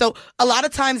with you. So a lot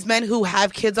of times men who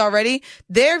have kids already,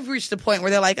 they've reached the point where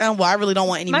they're like, oh, well, I really don't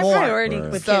want any My more. priority Right.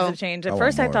 with So- kids have changed. At I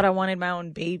first, I want thought more. I wanted my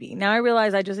own baby. Now I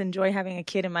realize I just enjoy having a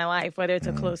kid in my life, whether it's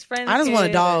a close friend. I just want a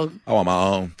kid, dog. I want my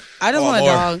own. I just I want a more.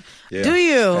 dog. Yeah. Do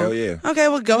you? Hell yeah. Okay,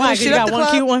 well, go Why? ahead. 'Cause Shoot you up got the one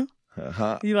club. cute one?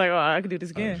 You like, oh, I could do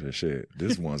this again. Oh, shit,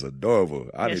 this one's adorable.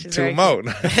 I Yeah, need she's 2 very more.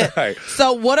 Like,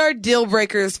 So what are deal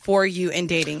breakers for you in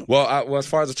dating? well, as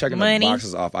far as checking Money. the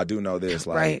boxes off, I do know this.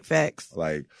 Like, Right, facts.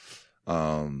 Like,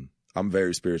 I'm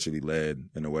very spiritually led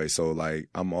in a way. So like,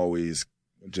 I'm always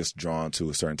just drawn to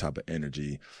a certain type of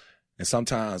energy. And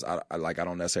sometimes I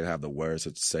don't necessarily have the words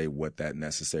to say what that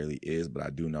necessarily is, but I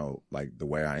do know like the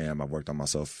way I am, I've worked on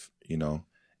myself, you know,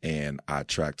 and I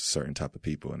attract a certain type of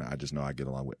people, and I just know I get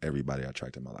along with everybody I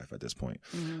attract in my life at this point.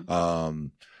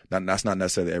 That's not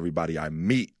necessarily everybody I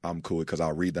meet I'm cool with, because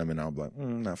I'll read them and I'll be like,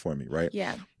 not for me, right?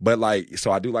 Yeah. But like,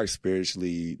 so I do like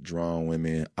spiritually drawn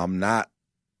women. I'm not,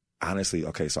 honestly,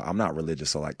 okay, so I'm not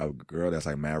religious. So like a girl that's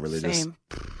like mad religious, Same.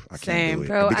 I can't Same. do it.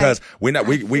 Bro, because we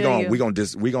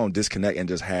feel gonna disconnect and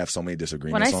just have so many When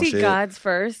disagreements I on see shit. God's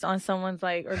first on someone's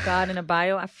like, or God in a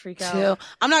bio, I freak out. Chill.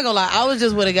 I'm not gonna lie. I was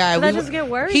just with a guy. 'Cause I just get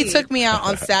worried. He took me out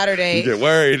on Saturday. You get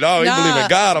worried. No, you believe in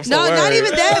God. I'm so no, worried. not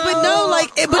even that. But no, like,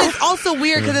 but it's also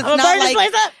weird because it's I'm gonna not burn this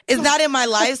like place up. it's not in my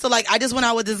life. So like, I just went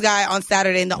out with this guy on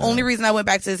Saturday, and the only reason I went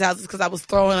back to his house is because I was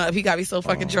throwing up. He got me so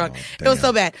fucking drunk. It was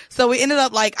so bad. So we ended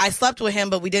up like I slept with him,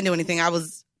 but we didn't do anything. I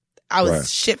was Right.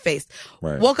 shit faced.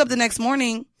 Right. Woke up the next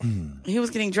morning, he was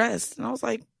getting dressed, and I was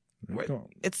like,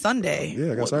 it's Sunday.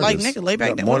 Yeah, I got Like, service. nigga, lay back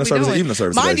Got down. morning What are we service and doing? evening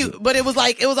service Mind today. you, but it was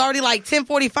already like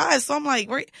 10:45. So I'm like,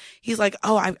 he's like,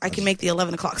 oh, I can make the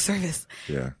 11 o'clock service.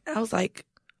 Yeah. I was like,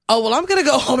 oh, well, I'm going to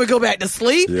go home and go back to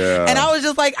sleep. Yeah. And I was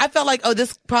just like, I felt like, oh,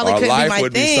 this probably Our couldn't be life my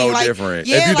would thing. be so like, different.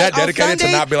 Yeah, if you're like, that dedicated Sunday,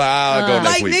 to not be like, I'll go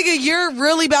next like, week. nigga, you're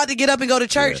really about to get up and go to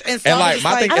church. And, so And I'm like just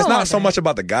my thing, I it's don't not want so that. much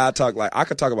about the God talk. Like I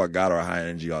could talk about God or high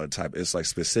energy all the time. It's like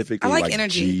specifically I like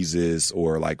energy. Jesus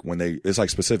or like when it's like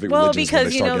specific Well, religions when because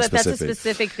they you start know getting that's a specific.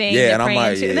 specific thing. Yeah, they're and I'm praying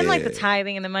like, to. And then like yeah. the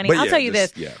tithing and the money. But I'll yeah, tell you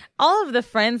just- this: yeah. all of the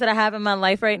friends that I have in my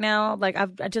life right now, like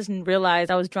I just realized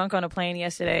I was drunk on a plane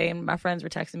yesterday, and my friends were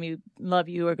texting me "love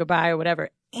you" or "goodbye" or whatever.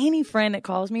 Any friend that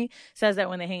calls me says that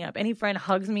when they hang up. Any friend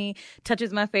hugs me,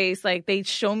 touches my face, like they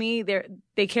show me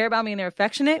they care about me and they're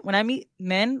affectionate. When I meet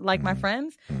men like my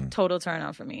friends, total turn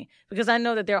on for me because I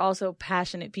know that they're also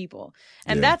passionate people,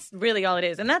 and that's really all it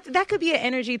is. And that could be an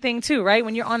energy thing too, right?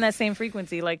 When you're on that same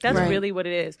frequency, like that's really what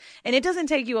it is. And it doesn't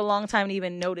take you a long time to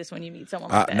even notice when you meet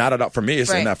someone like that. Not at all. For me, it's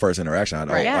in that first interaction. I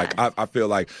know. Right. Like I feel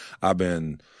like I've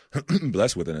been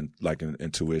blessed with an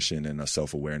intuition and a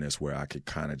self awareness where I could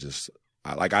kind of just.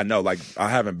 I know, like, I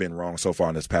haven't been wrong so far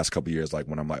in this past couple of years, like,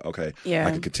 when I'm like, okay, I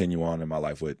can continue on in my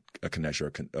life with a connection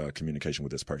or communication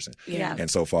with this person. Yeah. And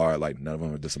so far, like, none of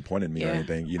them have disappointed me or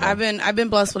anything, you know. I've been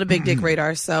blessed with a big dick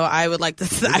radar, so I would like to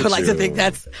you. think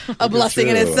that's a blessing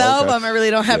in itself. Okay. I really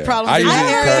don't have problems. I with usually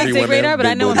that curvy area. Dick women, radar, but I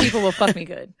big know when booty. people will fuck me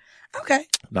good. Okay.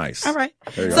 Nice. All right.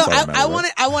 There you So go. That's all that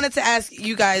matters, I wanted to ask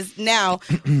you guys now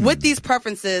with these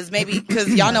preferences, maybe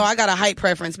because y'all know I got a height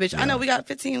preference, bitch. I know we got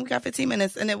 15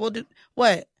 minutes, and then we'll do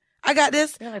what. I got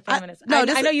this. Yeah, like 5 minutes. No,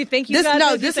 I know you think you got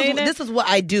this. this is saying that? this is what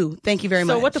I do. Thank you very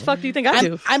much. So what the fuck do you think I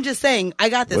do? I'm just saying I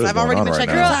got this. What is I've already going been on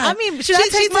checking right the now? time. I mean, should I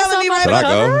take She's telling me myself right off Should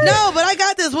I the go? cover? No, but I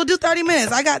got this. We'll do 30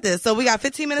 minutes. I got this. So we got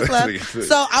 15 minutes left.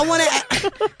 So I want to.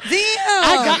 Damn.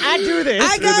 I do this.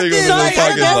 I got This nigga this. was Like, I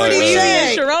fucking know what like, he's We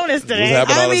saying. in Sharonas Does today. it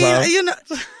happen all I the mean, time? you know,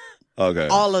 Okay.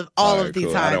 all of Alright, the cool.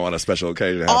 I time. didn't want a special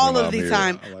occasion. All happening of the while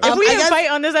I'm time. here. I'm like, If we I didn't guess- fight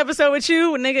on this episode with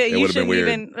you, nigga, you would've been shouldn't weird.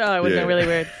 even. Oh, it would have Yeah. been really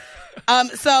weird.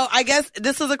 So I guess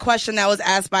this is a question that was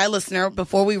asked by a listener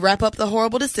before we wrap up the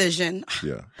horrible decision.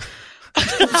 yeah.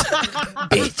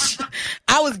 Bitch.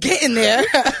 I was getting there.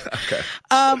 Okay.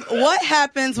 What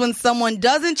happens when someone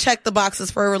doesn't check the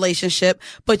boxes for a relationship,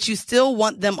 but you still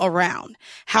want them around?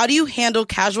 How do you handle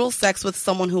casual sex with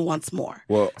someone who wants more?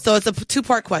 Well- so it's a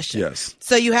two-part question. Yes.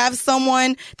 So you have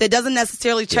someone that doesn't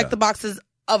necessarily check Yeah. the boxes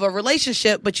of a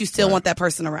relationship, but you still want that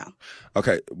person around.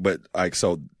 Okay, but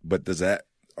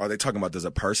are they talking about, does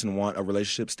a person want a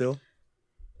relationship still?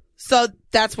 So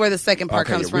that's where the second part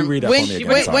Okay, comes yeah, from. reread that for me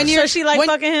again, sorry. when you're So she like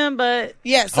fucking him, but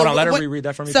yeah. So Hold on, let her what- reread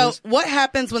that for me, So please. what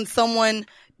happens when someone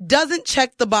doesn't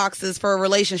check the boxes for a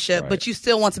relationship, but you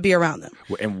still want to be around them?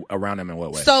 And around them in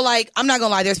what way? So like, I'm not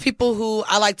gonna lie. There's people who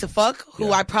I like to fuck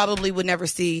who I probably would never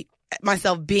see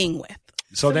myself being with.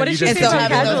 So then what you is she just And so saying?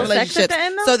 having Casual those sex at relationships. the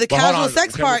end, though? So the Well, hold casual on.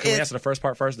 sex Can part we is answer the first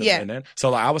part first? Yeah. And then, so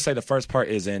like, I would say the first part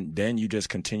is then you just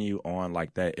continue on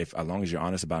like that. If as long as you're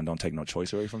honest about it and don't take no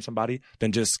choice away from somebody,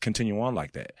 then just continue on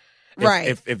like that.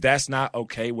 Right. If that's not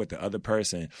okay with the other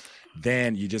person,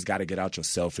 then you just got to get out your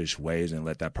selfish ways and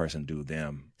let that person do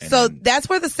them. And so that's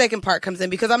where the second part comes in,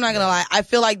 because I'm not going to lie. I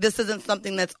feel like this isn't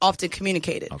something that's often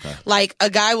communicated. Okay. Like a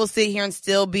guy will sit here and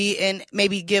still be in,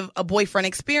 maybe give a boyfriend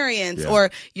experience,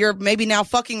 or you're maybe now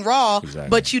fucking raw,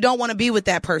 but you don't want to be with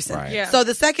that person. Right. Yeah. So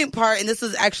the second part, and this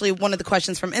is actually one of the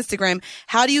questions from Instagram,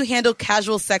 how do you handle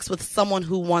casual sex with someone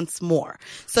who wants more?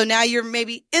 So now you're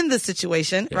maybe in the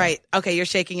situation, right? Okay, you're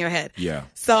shaking your head. Yeah.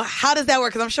 So how does that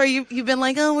work? Because I'm sure you've been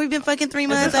like, oh, we've been fucking 3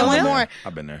 months. I want more.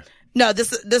 I've been there. No,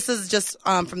 this is just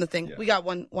from the thing. Yeah. We got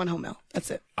one home mail. That's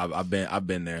it. I've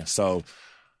been there. So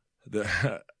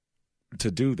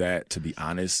to do that, to be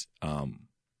honest,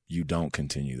 you don't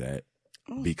continue that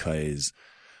because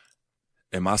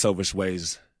in my selfish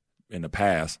ways in the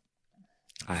past,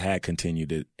 I had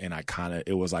continued it, and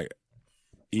it was like,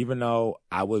 even though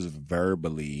I was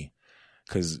verbally,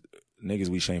 because niggas,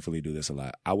 we shamefully do this a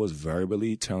lot. I was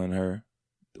verbally telling her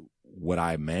what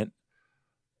I meant,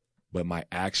 but my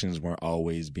actions weren't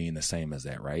always being the same as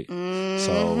that, right?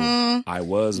 So I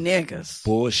was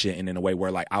bullshitting in a way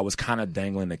where, like, I was kind of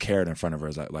dangling the carrot in front of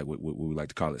her, like what we like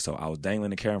to call it. So I was dangling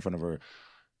the carrot in front of her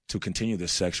to continue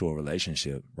this sexual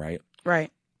relationship, right?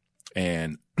 Right.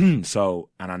 And so,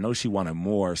 and I know she wanted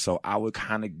more, so I would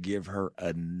kind of give her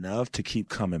enough to keep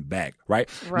coming back, right?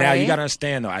 Now you gotta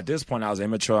understand though, at this point I was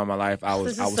immature in my life. I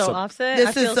was so offset.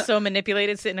 I feel so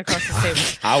manipulated sitting across the table.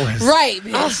 I was right,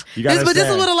 bitch. But this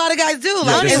is what a lot of guys do.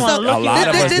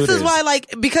 This is why,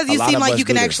 like, because you seem like you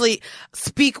can actually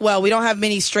speak well. We don't have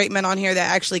many straight men on here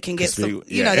that actually can get some,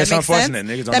 you know, that makes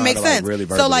sense. That makes sense.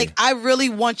 So like, I really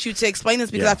want you to explain this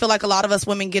because I feel like a lot of us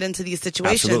women get into these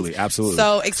situations. Absolutely.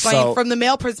 So explain from the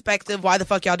male perspective why the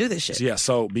fuck y'all do this shit. Yeah,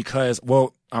 so because,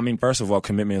 well, I mean, first of all,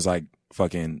 commitment is like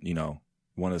fucking, you know,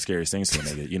 one of the scariest things to a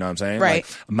nigga. You know what I'm saying? Right.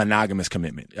 Like, monogamous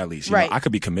commitment, at least. You know, I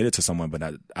could be committed to someone, but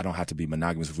I don't have to be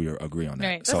monogamous if we agree on that.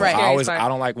 Right. So Right. I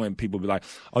don't like when people be like,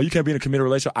 oh, you can't be in a committed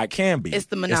relationship. I can be. It's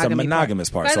the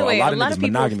monogamous part. By So the way, a lot of people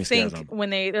monogamy think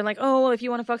when they're like, oh, well, if you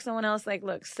want to fuck someone else, like,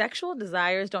 look, sexual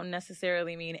desires don't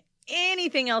necessarily mean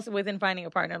anything else within finding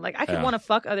a partner. Like, I could want to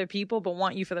fuck other people, but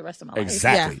want you for the rest of my life.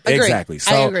 Exactly.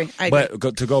 So, I agree.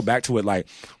 But to go back to it, like,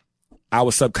 I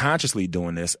was subconsciously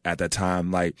doing this at that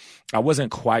time. Like, I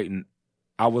wasn't quite.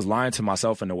 I was lying to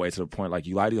myself in a way to the point, like,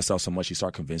 you lie to yourself so much, you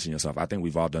start convincing yourself. I think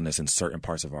we've all done this in certain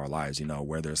parts of our lives, you know,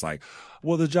 where there's like,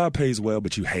 well, the job pays well,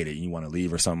 but you hate it and you want to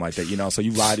leave or something like that, you know? So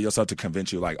you lie to yourself to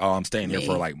convince you, like, oh, I'm staying here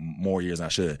for like more years than I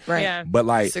should. Right. Yeah. But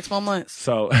like 6 more months.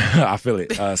 So I feel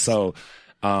it.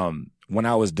 When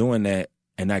I was doing that,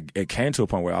 and it came to a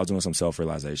point where I was doing some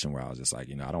self-realization where I was just like,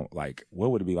 you know, I don't like,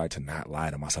 what would it be like to not lie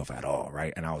to myself at all,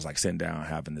 right? And I was like sitting down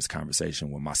having this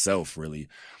conversation with myself, really.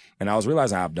 And I was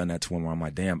realizing I've done that to women where I'm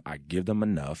like, damn, I give them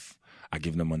enough. I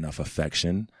give them enough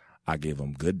affection. I give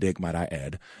them good dick, might I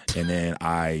add. And then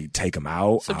I take them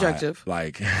out. Subjective. Well,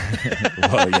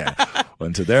 yeah.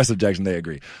 Well, to their subjection, they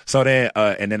agree. So then,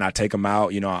 and then I take them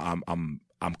out. You know,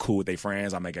 I'm cool with their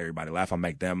friends. I make everybody laugh. I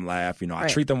make them laugh. You know, I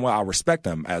treat them well. I respect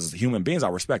them as human beings. I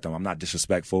respect them. I'm not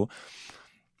disrespectful.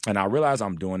 And I realize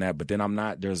I'm doing that, but then I'm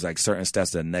not, there's like certain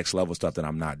steps to the next level stuff that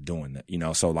I'm not doing that, you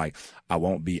know? So like, I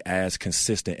won't be as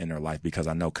consistent in their life because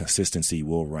I know consistency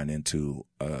will run into,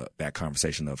 that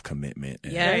conversation of commitment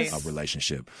and a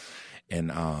relationship. And,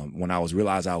 when I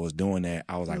realized I was doing that,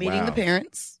 I was like, meeting wow. the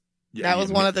parents. Yeah, that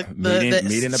was one of the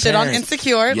meeting the shit on parents.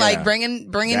 Insecure, like bringing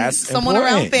someone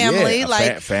around family,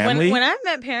 like family. When I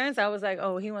met parents, I was like,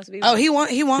 oh, he wants to be. Oh, he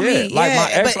want me. Like my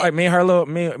ex, like me and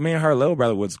her little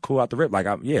brother was cool out the rip. Like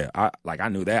I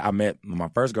knew that. I met my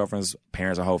first girlfriend's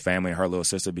parents, her whole family, and her little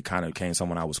sister kind of became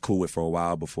someone I was cool with for a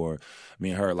while before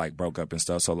me and her like broke up and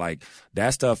stuff. So like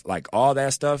that stuff, like all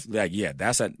that stuff, like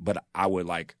but I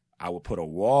would put a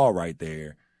wall right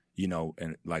there. You know,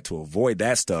 and like to avoid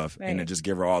that stuff and then just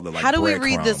give her all the like. How do we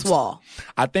read crumbs. this wall?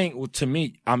 I think to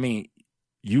me, I mean,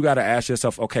 you got to ask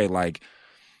yourself, okay, like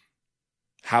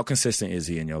how consistent is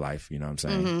he in your life? You know what I'm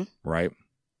saying? Mm-hmm. Right.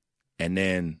 And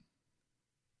then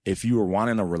if you were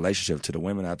wanting a relationship, to the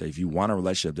women out there, if you want a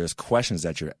relationship, there's questions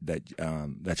that you're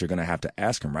going to have to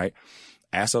ask him, right?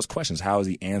 Ask those questions. How is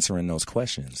he answering those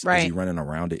questions? Right. Is he running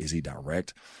around it? Is he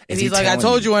direct? Is he's like, I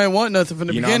told you I ain't want nothing from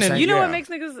the beginning. You know what makes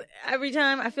niggas every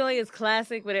time? I feel like it's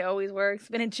classic, but it always works.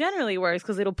 But it generally works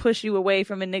because it'll push you away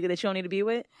from a nigga that you don't need to be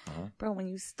with. Bro, when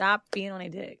you stop being on a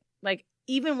dick. Like,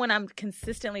 even when I'm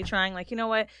consistently trying, like, you know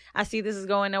what? I see this is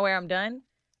going nowhere. I'm done.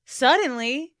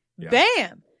 Suddenly,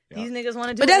 bam. These niggas want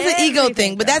to do. But that's an ego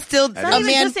thing. But that's still a man.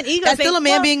 Just an ego that's thing. still a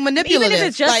man being manipulative. Even if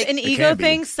it's just like, an ego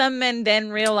thing, some men then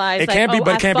realize it like, can't be, oh,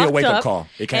 but it I can't be a wake fucked up up, call.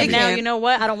 It can't and be. now you know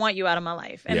what? I don't want you out of my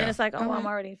life. And then it's like, oh, Mm-hmm. I'm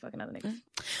already fucking other niggas.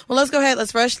 Well, let's go ahead.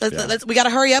 Let's rush. Let's. We got to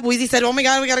hurry up. Weezy said, "Oh my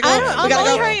God, we got to go. I'm we got to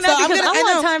only go." hurrying up because I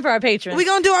want time for our patrons. We're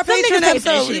going to do our Some Patreon niggas pay for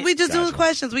that episode. shit. We just do the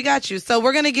questions. We got you. So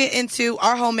we're going to get into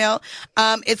our home mail.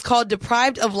 It's called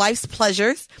Deprived of Life's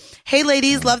Pleasures. Hey,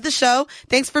 ladies, love the show.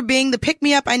 Thanks for being the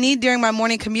pick-me-up I need during my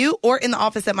morning commute or in the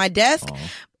office at my desk.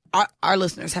 Our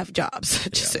listeners have jobs.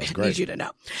 Just need you to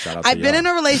know. I've been in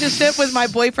a relationship with my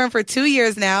boyfriend for 2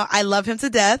 years now. I love him to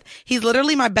death. He's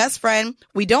literally my best friend.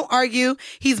 We don't argue.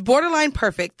 He's borderline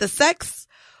perfect. The sex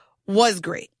was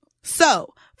great.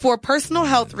 So, for personal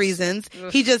health reasons,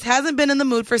 he just hasn't been in the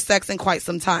mood for sex in quite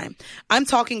some time. I'm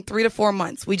talking 3 to 4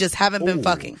 months. We just haven't been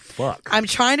fucking. Fuck. I'm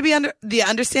trying to be the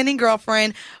understanding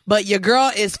girlfriend, but your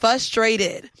girl is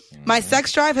frustrated. My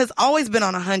sex drive has always been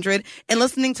on 100, and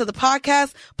listening to the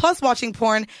podcast plus watching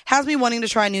porn has me wanting to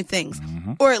try new things,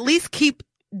 or at least keep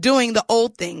doing the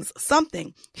old things,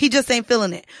 something. He just ain't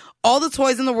feeling it. All the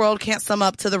toys in the world can't sum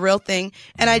up to the real thing,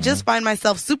 and I just find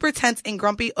myself super tense and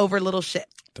grumpy over little shit.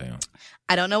 Damn.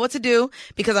 I don't know what to do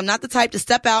because I'm not the type to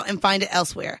step out and find it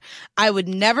elsewhere. I would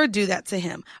never do that to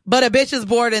him, but a bitch is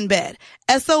bored in bed.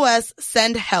 SOS,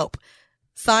 send help.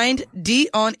 Signed, D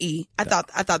on E. I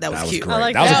thought that was cute.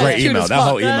 Great. That was a great email. That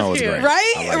whole email was great.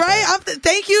 Right?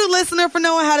 Thank you, listener, for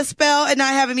knowing how to spell and not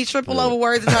having me triple over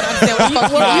words and trying to understand what the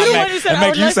fuck we're You the one who said,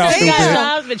 "Oh, let's say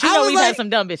jobs," but you know we've had some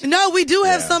dumb bitches. No, we do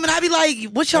have some, and I'd be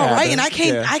like, "What y'all writing?" I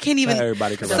can't even.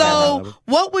 Everybody can So,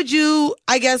 what would you?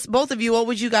 I guess both of you. What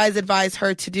would you guys advise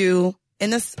her to do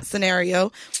in this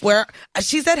scenario where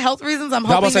she said health reasons? I'm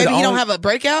hoping maybe he don't have a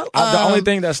breakout. The only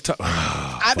thing that's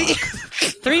I mean,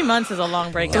 3 months is a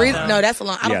long breakout. No, that's a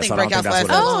long. I don't think breakouts last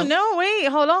that long. Oh no, wait,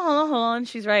 hold on.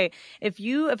 She's right. If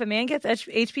a man gets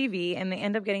HPV and they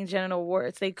end up getting genital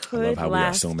warts, they could how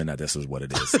last. we're assuming that this is what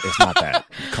it is. It's not that.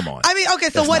 Come on. I mean, okay,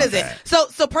 so what is it? So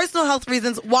personal health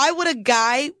reasons. Why would a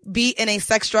guy be in a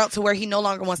sex drought to where he no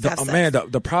longer wants to have sex? Man,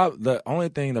 the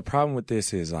problem with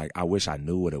this is like I wish I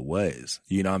knew what it was.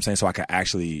 You know what I'm saying? So I could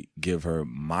actually give her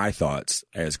my thoughts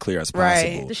as clear as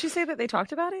possible. Right. Did she say that they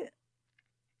talked about it?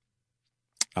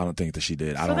 I don't think that she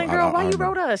did. So then, girl, why you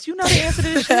wrote us? You know the answer to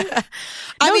this shit.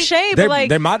 No shade, but like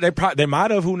they might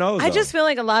have. Who knows? I just feel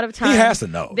like a lot of times he has to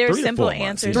know. There's simple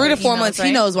answers. 3 to 4 months.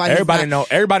 He knows why. Everybody in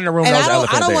the room knows.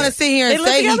 I don't want to sit here and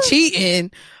say he's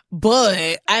cheating,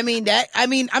 but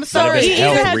I'm sorry. He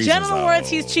either has genital warts,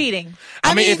 he's cheating.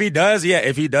 I mean, if he does,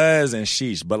 and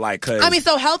sheesh, but like,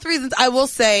 so health reasons, I will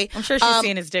say. I'm sure she's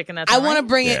seeing his dick in that. I want to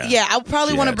bring it. Yeah, I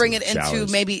probably want to bring it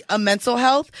into maybe a mental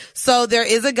health. So there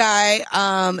is a guy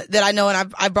that I know,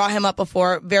 and I brought him up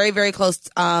before. Very, very close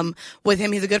with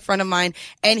him. He's a good friend of mine,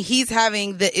 and he's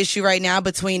having the issue right now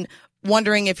between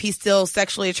wondering if he's still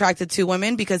sexually attracted to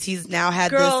women because he's now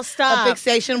had a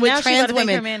fixation with trans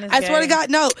women. I swear to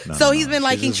God, no. So he's been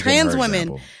liking trans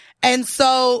women. And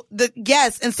so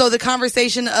the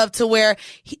conversation of to where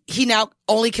he now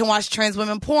only can watch trans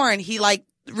women porn. He like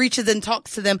reaches and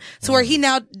talks to them to where he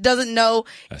now doesn't know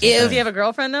if. Does he have a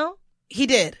girlfriend though? He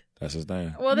did. That's his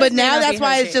thing. Well, but now that's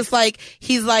why it's just like,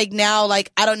 he's like now,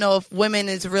 like, I don't know if women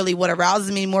is really what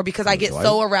arouses me anymore because I get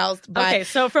so aroused by. Okay,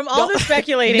 so from all this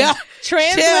speculating,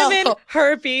 trans women,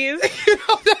 herpes,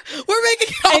 we're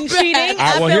making and cheating.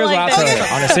 Well, here's what I'll tell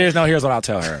her. On a serious note, here's what I'll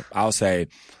tell her. I'll say,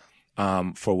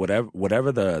 for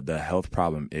whatever the health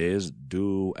problem is,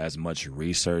 do as much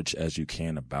research as you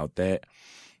can about that.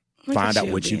 Find out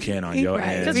what you can on your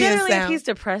end. Because generally, if he's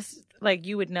depressed, like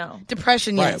you would know.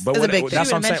 Depression, yes, but is a big thing.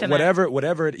 That's what I'm saying.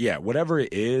 Whatever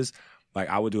it is, like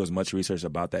I would do as much research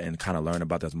about that and kind of learn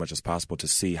about that as much as possible to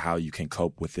see how you can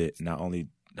cope with it. Not only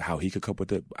how he could cope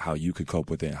with it, how you could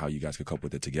cope with it, and how you guys could cope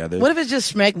with it together. What if it's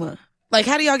just schmegma? Like,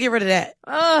 how do y'all get rid of that?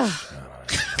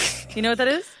 You know what that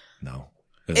is? No.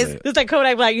 It's like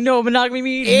Kodak Black. You know what monogamy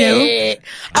means? No.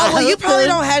 Oh, well, you probably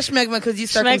don't have schmegma because you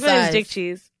circumcised. Schmegma is dick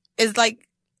cheese. It's like.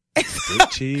 Dick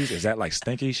cheese? Is that like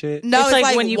stinky shit? No, it's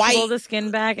like when you white, pull the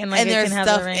skin back and like and it there's can have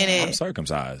stuff the ring in it. I'm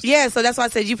circumcised. Yeah, so that's why I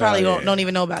said you probably don't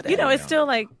even know about that. You know, it's still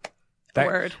like a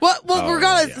word. Well,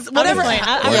 regardless, whatever.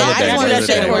 I just wanted to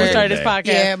say before we started this podcast.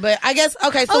 Yeah, but I guess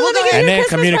okay. So we'll go and then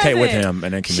communicate with him,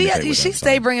 and then communicate with him. She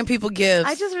stay bringing people gifts.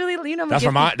 I just really,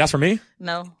 That's for me.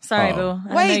 No, sorry, boo.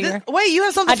 Wait, you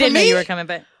have something for me? I didn't know you were coming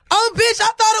back. Oh, bitch! I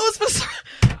thought it was for.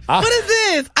 What is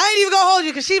this? I ain't even gonna hold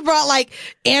you because she brought like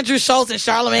Andrew Schultz and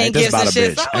Charlamagne gifts and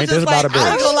shit. So I was just like,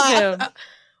 I ain't gonna lie.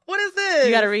 What is this?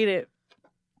 You gotta read it.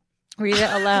 Read it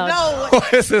aloud. No. What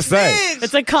does it say?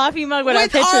 It's a coffee mug with our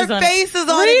pictures on it. Faces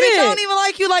on it. Bitch, I don't even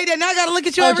like you like that. Now I gotta look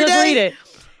at you every day. Just read it.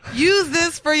 use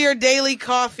this for your daily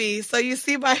coffee so you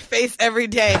see my face every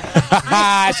day.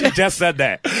 She just said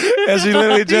that. And she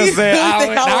literally just said,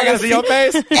 now I gotta see your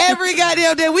face? Every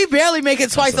goddamn day. We barely make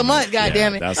it twice a month,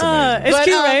 goddamn it. That's amazing. It's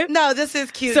cute, right? No, this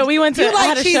is cute. So we went to You I had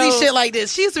like a cheesy show- shit like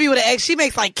this. She used to be with an ex. She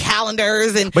makes like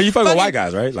calendars and. But you fuck with white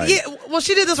guys, right? Like, Yeah, well,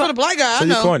 she did this for the black guy. so I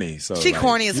you know. corny. So She like,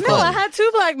 corny as No, fuck. I had 2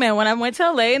 black men when I went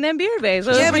to LA and then Beard Bay.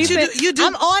 So Yeah, it's but recent. you do.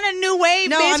 I'm on a new wave,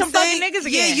 No, bitch. I'm I'm fucking saying- niggas yeah,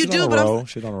 again. you She do, on but a I'm- roll.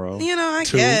 Shit on a roll. You know, I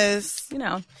 2. guess. You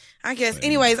know. I guess.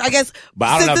 Anyways, I guess. But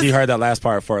I don't know if since you this- heard that last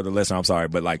part for the listener. I'm sorry,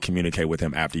 but like communicate with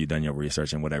him after you've done your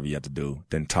research and whatever you have to do.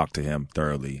 Then talk to him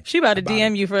thoroughly. She about to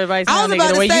DM you for advice. I was now, about nigga,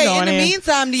 the to way you say, going in the in.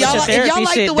 meantime, With y'all your like, if y'all therapy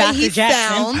like shit, the way Dr. he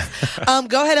Jackson. sounds,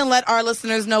 go ahead and let our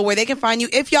listeners know where they can find you.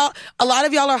 If y'all, a lot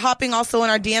of y'all are hopping also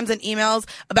in our DMs and emails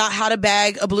about how to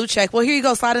bag a blue check. Well, here you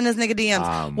go. Slide in this nigga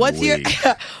DMs. What's your, Is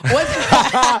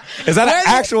that an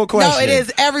actual question? No, it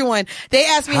is. Everyone. They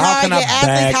ask me How how I can I get asked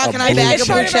bag this, how a can I blue bag It's a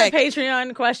blue part of our check?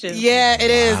 Patreon question. Yeah, it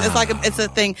is. It's like it's a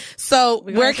thing. So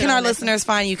gonna where get can on our this listeners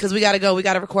find you? Because we got to go. We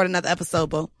got to record another episode,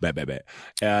 boo. Bet.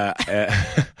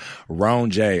 Ron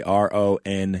J,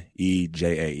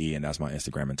 RONEJAE, and that's my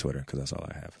Instagram and Twitter because that's all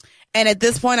I have. And at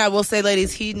this point, I will say,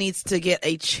 ladies, he needs to get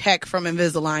a check from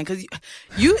Invisalign because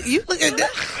you looking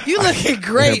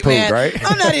great, Improved, man. right?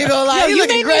 I'm not even gonna lie. Yo, you you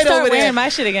looking made me great start over wearing there. my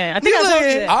shit again. I think You I told you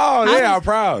looking- that. Oh, yeah, I'm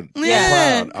proud.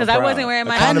 Yeah, because I wasn't wearing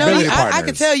my. I know. Accountability I could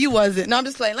partners. tell you wasn't. No, I'm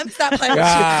just playing. Let me stop playing with you.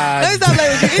 God. Let me stop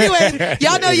playing with you. Anyway,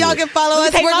 y'all know y'all can follow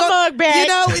us. Take my mug back. You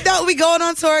know, we going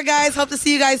on tour, guys. Hope to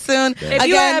see you guys soon. If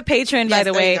you are a patron, by Yes,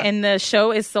 the there you way, go. and the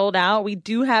show is sold out, we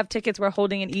do have tickets we're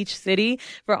holding in each city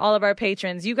for all of our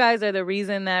patrons. You guys are the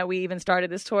reason that we even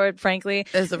started this tour, frankly.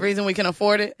 It's the reason we can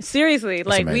afford it. Seriously,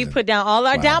 like we amazing. put down all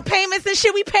our down payments and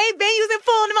shit. We paid venues in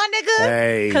full, my nigga.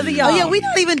 Hey. Because of y'all. Oh yeah, we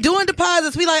not even doing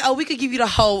deposits. We like, we could give you the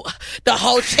whole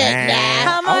check now.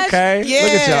 How much? Okay. Yeah.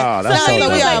 Look at y'all. That's Somebody so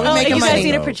was dope. like, we oh, making you guys money.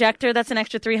 need a projector. That's an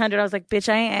extra $300. I was like, bitch,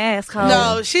 I ain't asked. Ho.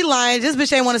 No, she lying. This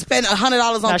bitch ain't want to spend $100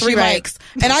 on No, 3 she right. mics.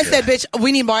 And I said, bitch,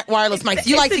 we need wireless mics.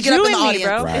 You like to It's get the up in Jew the in me, audience.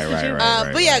 bro. Right, It's the right, Jew. right.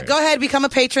 But yeah, go ahead, become a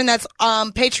patron. That's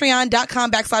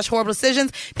patreon.com/horrible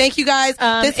decisions. Thank you guys.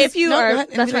 If you go are, ahead.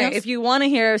 that's Anything right. else? If you want to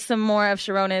hear some more of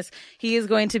Sharonis, he is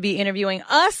going to be interviewing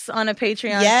us on a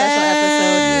Patreon Yes. special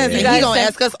episode. And You he guys gonna sent-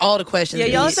 ask us all the questions. Yeah,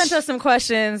 y'all bitch. sent us some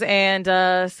questions, and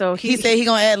so He said he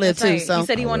gonna ad lib that's right. too. So He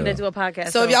said he wanted to do a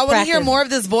podcast. So if y'all want to hear practice. more of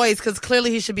this voice, because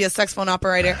clearly he should be a sex phone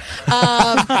operator, go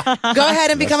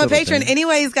ahead and become a That's patron. everything.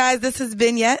 Anyways, guys, this has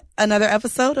been yet another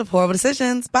episode of Horrible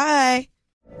Decisions. Bye.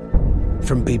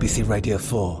 From BBC Radio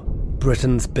 4,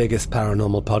 Britain's biggest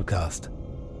paranormal podcast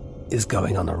is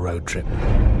going on a road trip.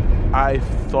 I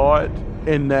thought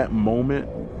in that moment,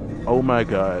 oh my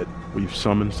God, we've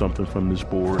summoned something from this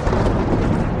board.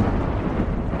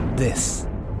 This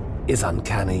is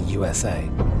Uncanny USA.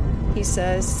 He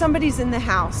says, somebody's in the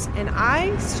house, and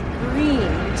I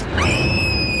screamed.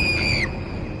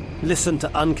 Listen to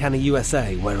Uncanny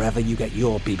USA wherever you get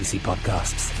your BBC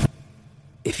podcasts,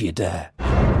 if you dare.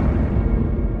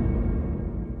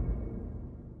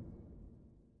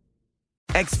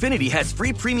 Xfinity has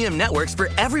free premium networks for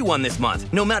everyone this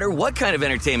month, no matter what kind of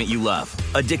entertainment you love.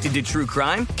 Addicted to true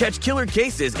crime? Catch killer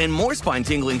cases and more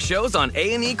spine-tingling shows on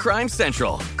A&E Crime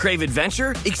Central. Crave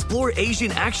adventure? Explore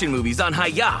Asian action movies on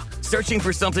Hi-YAH. Searching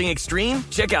for something extreme?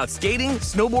 Check out skating,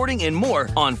 snowboarding, and more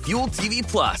on Fuel TV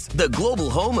Plus, the global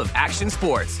home of action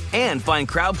sports. And find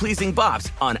crowd-pleasing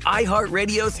bops on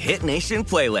iHeartRadio's Hit Nation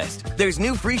playlist. There's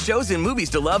new free shows and movies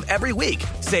to love every week.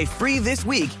 Say free this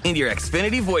week in your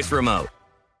Xfinity voice remote.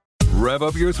 Rev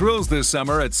up your thrills this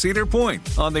summer at Cedar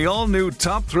Point on the all-new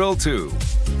Top Thrill 2.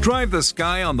 Drive the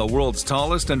sky on the world's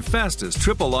tallest and fastest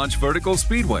triple-launch vertical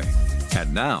speedway.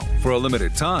 And now, for a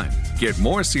limited time, get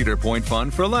more Cedar Point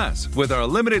fun for less with our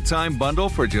limited-time bundle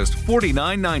for just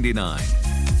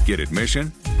 $49.99. Get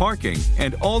admission, parking,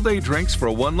 and all-day drinks for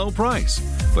one low price.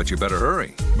 But you better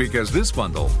hurry, because this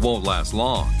bundle won't last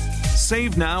long.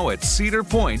 Save now at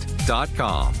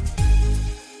cedarpoint.com.